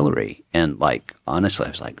met Hillary, and honestly, I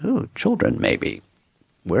was like, oh, children, maybe.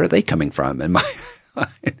 Where are they coming from in my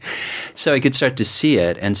mind? So I could start to see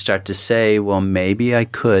it and start to say, well, maybe I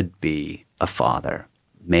could be a father.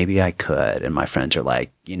 Maybe I could. And my friends are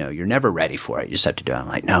like, you're never ready for it. You just have to do it. I'm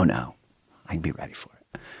like, no, I can be ready for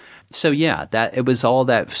it. So yeah, it was all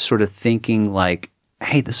that sort of thinking like,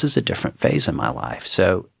 hey, this is a different phase in my life.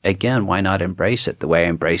 So again, why not embrace it the way I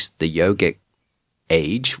embraced the yogic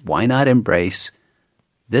age? Why not embrace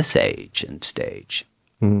this age and stage?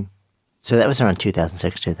 Mm. So that was around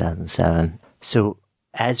 2006, 2007. So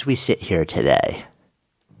as we sit here today,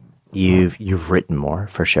 you've written more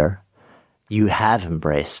for sure. You have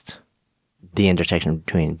embraced the intersection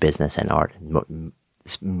between business and art,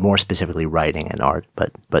 more specifically writing and art,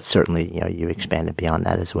 but certainly you expanded beyond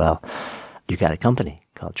that as well. You got a company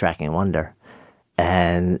called Tracking Wonder,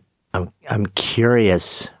 and I'm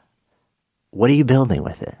curious, what are you building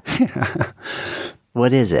with it?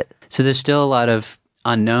 What is it? So there's still a lot of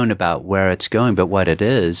unknown about where it's going, but what it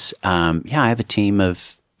is, I have a team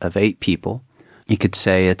of 8 people. You could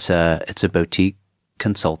say it's a boutique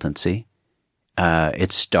consultancy.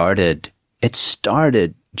 It started,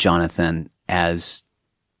 Jonathan, as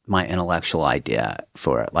my intellectual idea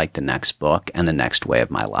for like the next book and the next way of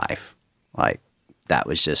my life. Like that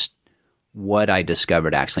was just what I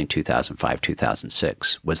discovered actually in 2005,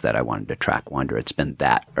 2006 was that I wanted to track Wonder. It's been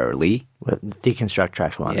that early. Deconstruct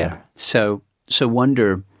Track Wonder. Yeah. So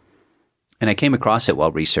Wonder, and I came across it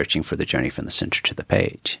while researching for The Journey from the Center to the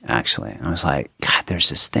Page, actually. And I was like, God, there's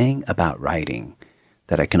this thing about writing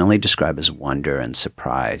that I can only describe as wonder and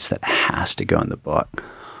surprise that has to go in the book.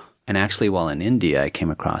 And actually, while in India, I came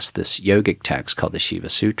across this yogic text called the Shiva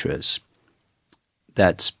Sutras.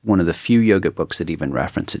 That's one of the few yoga books that even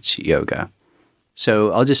reference its yoga.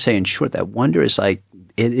 So I'll just say in short that wonder is it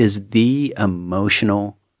is the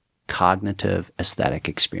emotional, cognitive, aesthetic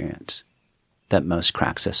experience that most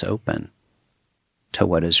cracks us open to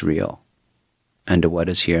what is real and to what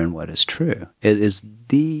is here and what is true. It is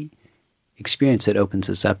the experience that opens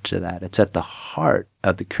us up to that. It's at the heart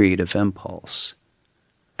of the creative impulse.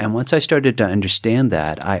 And once I started to understand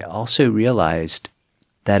that, I also realized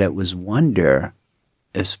that it was wonder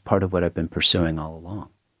is part of what I've been pursuing all along.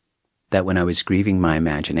 That when I was grieving my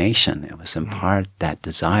imagination, it was in part that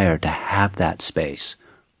desire to have that space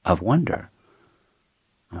of wonder.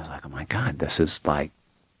 I was like, oh my God, this is like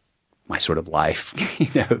my sort of life,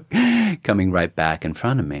 coming right back in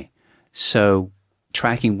front of me. So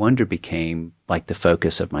Tracking Wonder became like the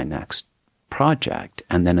focus of my next project.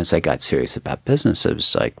 And then as I got serious about business, it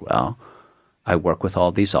was like, well, I work with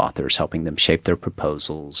all these authors, helping them shape their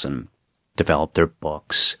proposals and develop their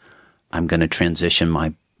books. I'm going to transition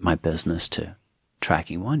my business to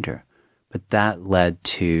Tracking Wonder. But that led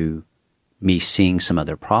to me seeing some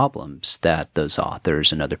other problems that those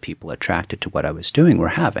authors and other people attracted to what I was doing were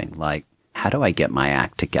having. Like, how do I get my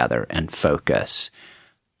act together and focus?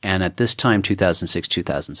 And at this time, 2006,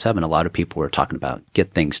 2007, a lot of people were talking about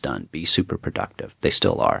get things done, be super productive. They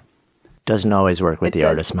still are. Doesn't always work with the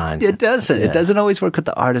artist's mind. It doesn't. Yeah. It doesn't always work with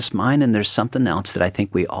the artist's mind. And there's something else that I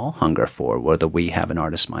think we all hunger for, whether we have an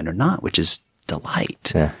artist's mind or not, which is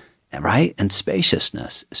delight, right? And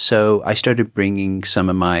spaciousness. So I started bringing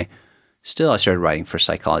I started writing for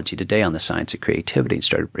Psychology Today on the science of creativity and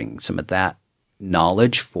started bringing some of that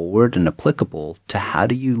knowledge forward and applicable to how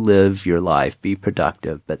do you live your life, be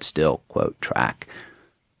productive, but still, quote, track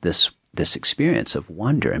this experience of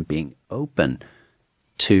wonder and being open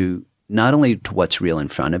to not only to what's real in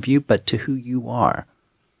front of you, but to who you are,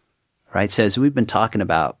 right? So as we've been talking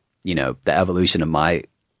about, the evolution of my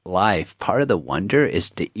life, part of the wonder is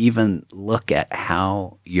to even look at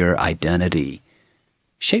how your identity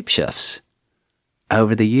shapeshifts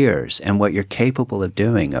over the years and what you're capable of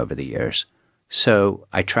doing over the years. So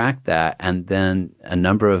I tracked that, and then a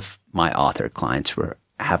number of my author clients were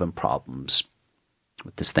having problems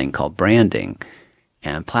with this thing called branding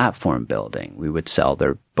and platform building. We would sell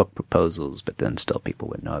their book proposals, but then still people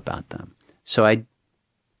would know about them. So I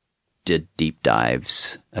did deep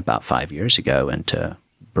dives about 5 years ago into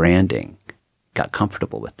branding, got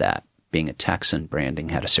comfortable with that. Being a Texan, branding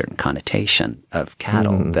had a certain connotation of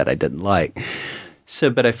cattle that I didn't like.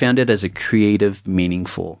 But I found it as a creative,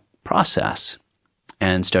 meaningful process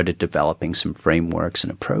and started developing some frameworks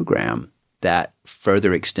and a program that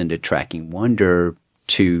further extended Tracking Wonder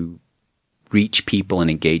to reach people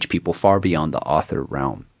and engage people far beyond the author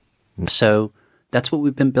realm. So that's what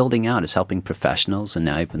we've been building out, is helping professionals and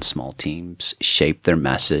now even small teams shape their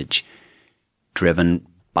message driven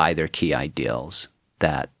by their key ideals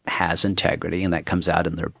that has integrity, and that comes out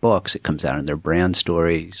in their books, it comes out in their brand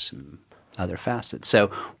stories, and other facets. So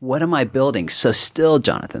what am I building? So still,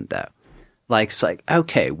 Jonathan, though, it's like,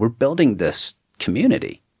 okay, we're building this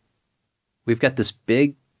community. We've got this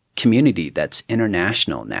big community that's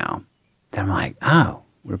international now. Then I'm like, oh,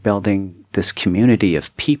 we're building this community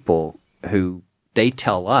of people who they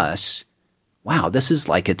tell us, wow, this is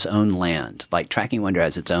like its own land. Like Tracking Wonder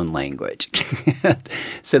has its own language.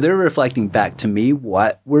 So they're reflecting back to me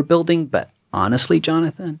what we're building. But honestly,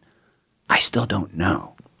 Jonathan, I still don't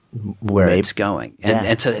know where it's going.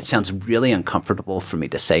 And so it sounds really uncomfortable for me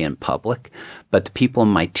to say in public. But the people on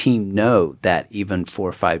my team know that even 4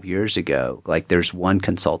 or 5 years ago, like there's one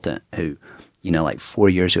consultant who, 4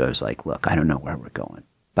 years ago, I was like, look, I don't know where we're going,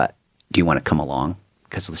 but do you want to come along?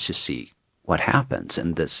 Because let's just see what happens.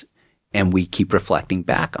 And we keep reflecting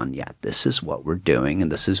back on, this is what we're doing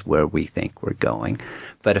and this is where we think we're going.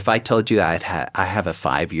 But if I told you I have a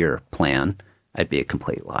 5-year plan, I'd be a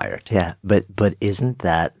complete liar. Yeah, but isn't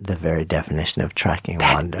that the very definition of tracking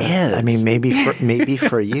wonder? Is. I mean, maybe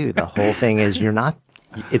for you, the whole thing is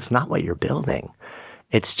it's not what you're building.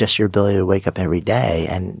 It's just your ability to wake up every day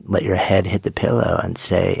and let your head hit the pillow and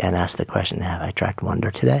ask the question, have I tracked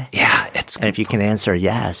wonder today? Yeah, and if you can answer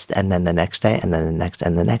yes, and then the next day, and then the next,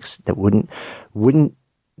 and the next, that wouldn't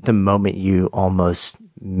the moment you almost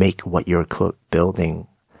make what you're quote building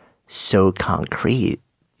so concrete,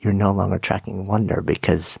 you're no longer tracking wonder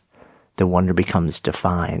because the wonder becomes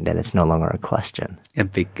defined and it's no longer a question.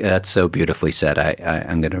 That's so beautifully said.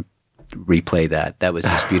 I'm going to replay that. That was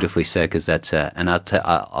just beautifully said, because that's and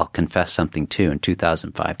I'll confess something too. In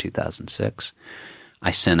 2005, 2006,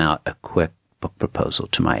 I sent out a quick book proposal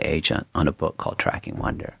to my agent on a book called Tracking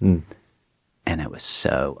Wonder. And it was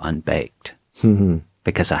so unbaked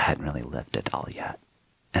because I hadn't really lived it all yet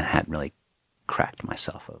and hadn't really cracked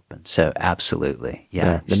myself open. So absolutely.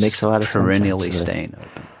 Yeah. That makes a lot of sense. Perennially staying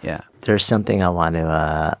open. Yeah. There's something I want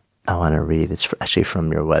to read. It's actually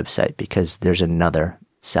from your website, because there's another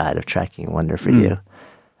side of tracking wonder for you.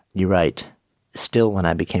 You write, still when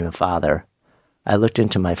I became a father, I looked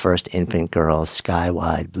into my first infant girl's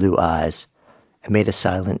sky-wide blue eyes and made a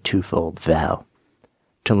silent twofold vow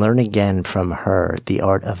to learn again from her the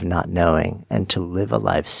art of not knowing, and to live a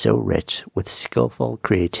life so rich with skillful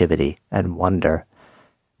creativity and wonder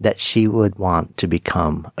that she would want to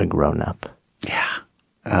become a grown-up. Yeah.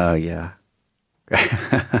 Oh, yeah.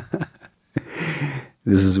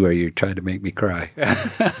 This is where you're trying to make me cry.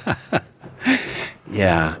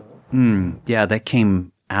 Yeah. Yeah, that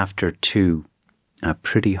came after a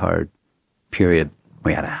pretty hard period.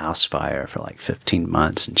 We had a house fire for like 15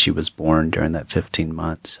 months, and she was born during that 15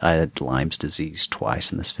 months. I had Lyme's disease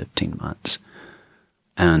twice in this 15 months.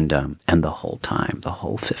 And the whole time, the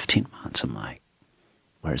whole 15 months, I'm like,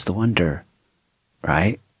 where's the wonder?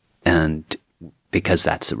 Right? And because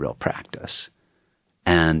that's the real practice.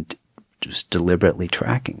 And just deliberately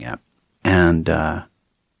tracking it. And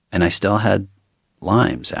I still had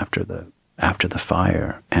Lyme's after the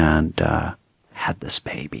fire, and had this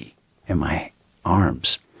baby in my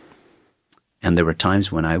arms. And there were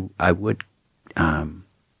times when I would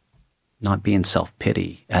not be in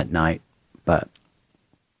self-pity at night, but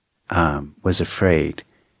was afraid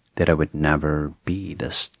that I would never be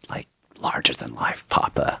this like larger than life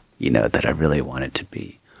papa, that I really wanted to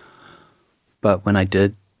be. But when I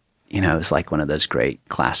did, it was like one of those great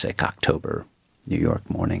classic October New York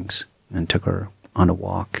mornings, and took her on a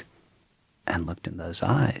walk and looked in those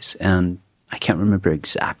eyes. And I can't remember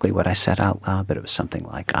exactly what I said out loud, but it was something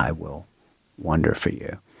like, I will wonder for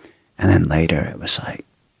you. And then later it was like,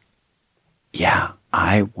 yeah,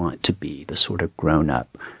 I want to be the sort of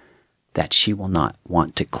grown-up that she will not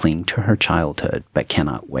want to cling to her childhood, but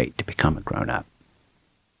cannot wait to become a grown-up.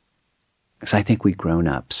 Because I think we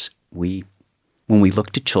grown-ups, when we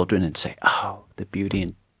look to children and say, oh, the beauty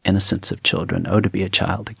and innocence of children, oh, to be a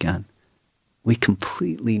child again, we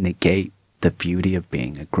completely negate the beauty of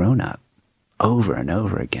being a grown-up over and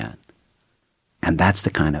over again. And that's the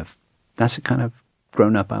kind of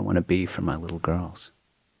grown-up I want to be for my little girls.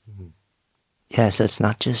 Yeah, so it's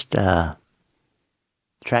not just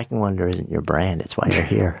Tracking Wonder isn't your brand, it's why you're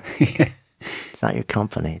here. It's not your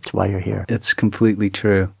company, it's why you're here. It's completely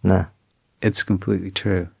true. No. It's completely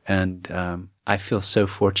true. And I feel so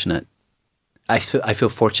fortunate. I feel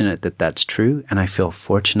fortunate that that's true, and I feel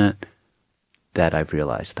fortunate that I've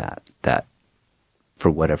realized that for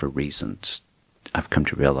whatever reasons, I've come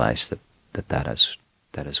to realize that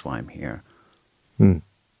is why I'm here.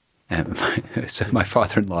 And so my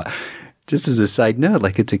father-in-law, just as a side note,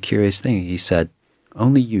 like it's a curious thing, he said,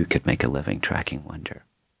 only you could make a living tracking wonder.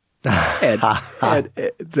 and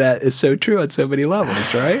that is so true on so many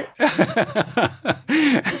levels, right?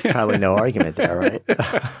 Probably no argument there, right?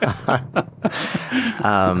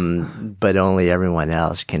 But only everyone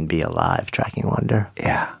else can be alive tracking wonder.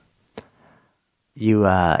 Yeah. You've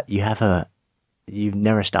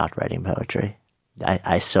never stopped writing poetry.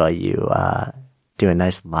 I saw you do a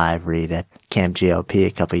nice live read at Camp GLP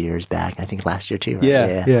a couple of years back. I think last year too, right?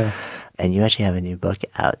 Yeah. And you actually have a new book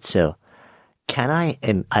out. So I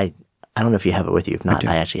don't know if you have it with you. If not,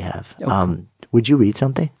 I actually have. Okay. Would you read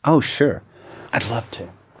something? Oh, sure. I'd love to.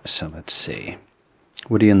 So let's see.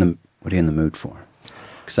 What are you in the mood for?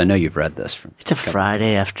 Because I know you've read this from. It's a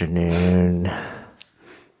Friday afternoon,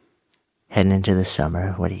 heading into the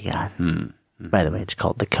summer. What do you got? By the way, it's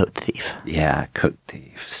called The Coat Thief. Yeah, Coat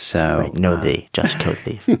Thief. So right, just Coat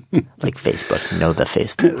Thief. Like Facebook, know the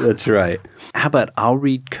Facebook. That's right. How about I'll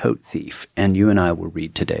read Coat Thief, and you and I will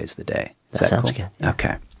read Today's the Day. That sounds cool? good.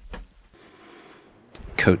 Okay.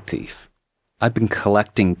 Coat Thief. I've been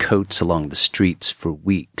collecting coats along the streets for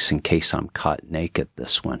weeks in case I'm caught naked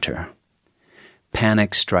this winter.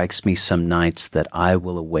 Panic strikes me some nights that I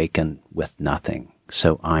will awaken with nothing,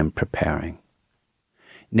 so I'm preparing.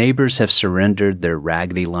 Neighbors have surrendered their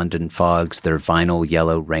raggedy London fogs, their vinyl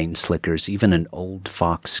yellow rain slickers, even an old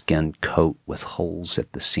fox-skin coat with holes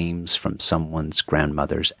at the seams from someone's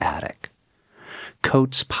grandmother's attic.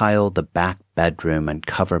 Coats pile the back bedroom and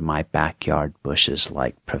cover my backyard bushes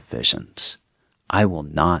like provisions. I will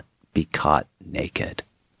not be caught naked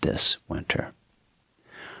this winter.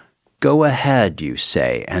 Go ahead, you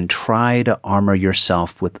say, and try to armor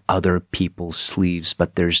yourself with other people's sleeves,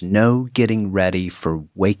 but there's no getting ready for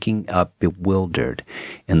waking up bewildered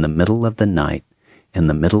in the middle of the night, in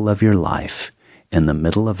the middle of your life, in the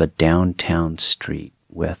middle of a downtown street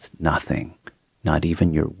with nothing, not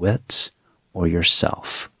even your wits or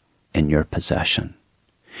yourself in your possession.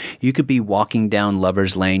 You could be walking down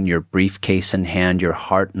Lover's Lane, your briefcase in hand, your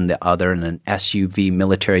heart in the other, and an SUV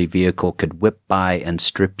military vehicle could whip by and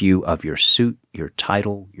strip you of your suit, your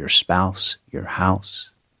title, your spouse, your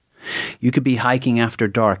house. You could be hiking after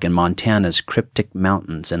dark in Montana's cryptic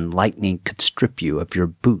mountains, and lightning could strip you of your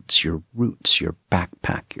boots, your roots, your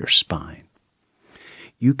backpack, your spine.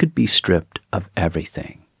 You could be stripped of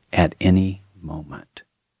everything at any moment.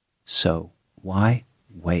 So why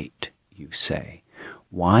wait, you say?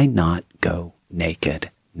 Why not go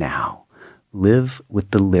naked now? Live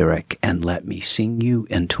with the lyric and let me sing you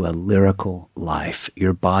into a lyrical life,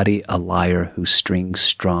 your body a lyre whose strings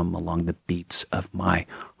strum along the beats of my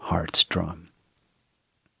heart's drum.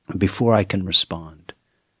 Before I can respond,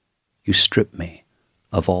 you strip me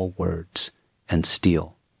of all words and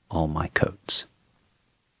steal all my coats.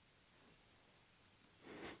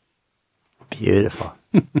 Beautiful.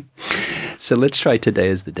 So let's try Today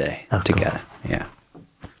is the Day together. Cool. Yeah.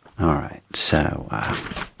 All right. So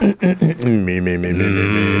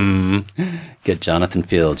me. Get Jonathan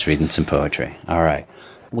Fields reading some poetry. All right.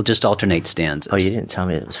 We'll just alternate stanzas. Oh, you didn't tell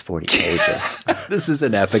me it was 40 pages. This is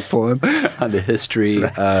an epic poem on the history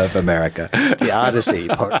of America. The Odyssey,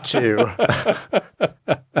 Part 2.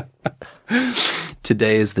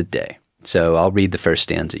 Today is the day. So I'll read the first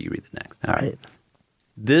stanza, you read the next. All right.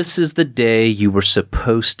 This is the day you were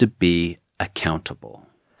supposed to be accountable.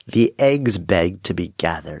 The eggs begged to be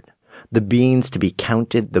gathered, the beans to be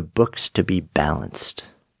counted, the books to be balanced.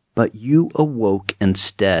 But you awoke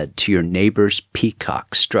instead to your neighbor's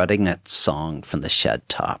peacock strutting its song from the shed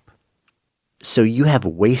top. So you have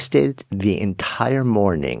wasted the entire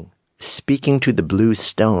morning speaking to the blue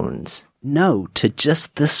stones. No, to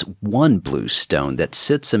just this one blue stone that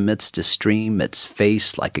sits amidst a stream, its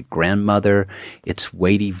face like a grandmother, its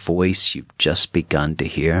weighty voice you've just begun to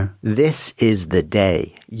hear. This is the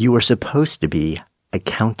day you were supposed to be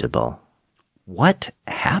accountable. What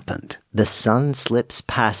happened? The sun slips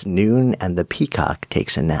past noon and the peacock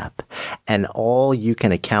takes a nap. And all you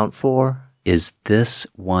can account for is this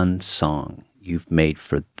one song you've made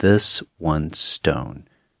for this one stone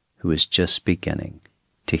who is just beginning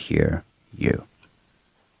to hear you.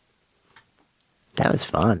 That was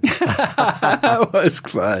fun. That was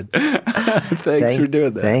fun. Thanks for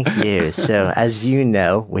doing that. Thank you. So, as you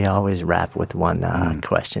know, we always wrap with one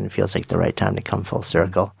question. It feels like the right time to come full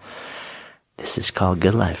circle. This is called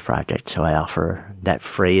Good Life Project, so I offer that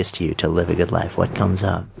phrase to you to live a good life. What comes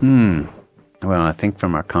up? Well, I think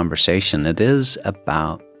from our conversation, it is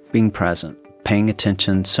about being present, paying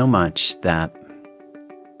attention so much that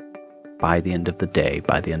by the end of the day,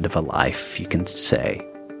 by the end of a life, you can say,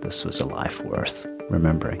 this was a life worth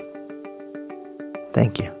remembering.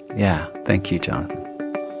 Thank you. Yeah. Thank you, Jonathan.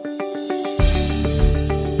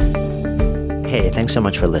 Hey, thanks so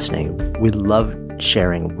much for listening. We love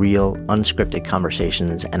sharing real, unscripted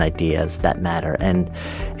conversations and ideas that matter. And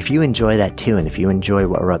if you enjoy that too, and if you enjoy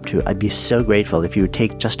what we're up to, I'd be so grateful if you would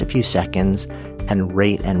take just a few seconds and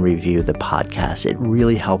rate and review the podcast. It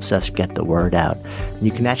really helps us get the word out. And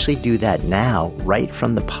you can actually do that now right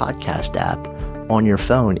from the podcast app on your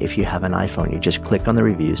phone. If you have an iPhone, you just click on the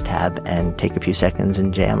reviews tab and take a few seconds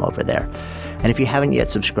and jam over there. And if you haven't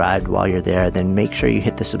yet subscribed while you're there, then make sure you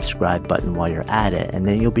hit the subscribe button while you're at it, and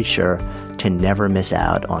then you'll be sure to never miss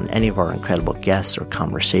out on any of our incredible guests or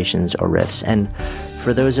conversations or riffs. And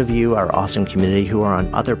for those of you, our awesome community who are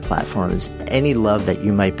on other platforms, any love that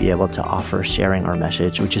you might be able to offer sharing our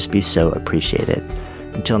message would just be so appreciated.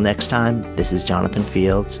 Until next time, this is Jonathan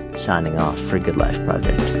Fields signing off for Good Life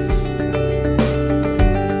Project.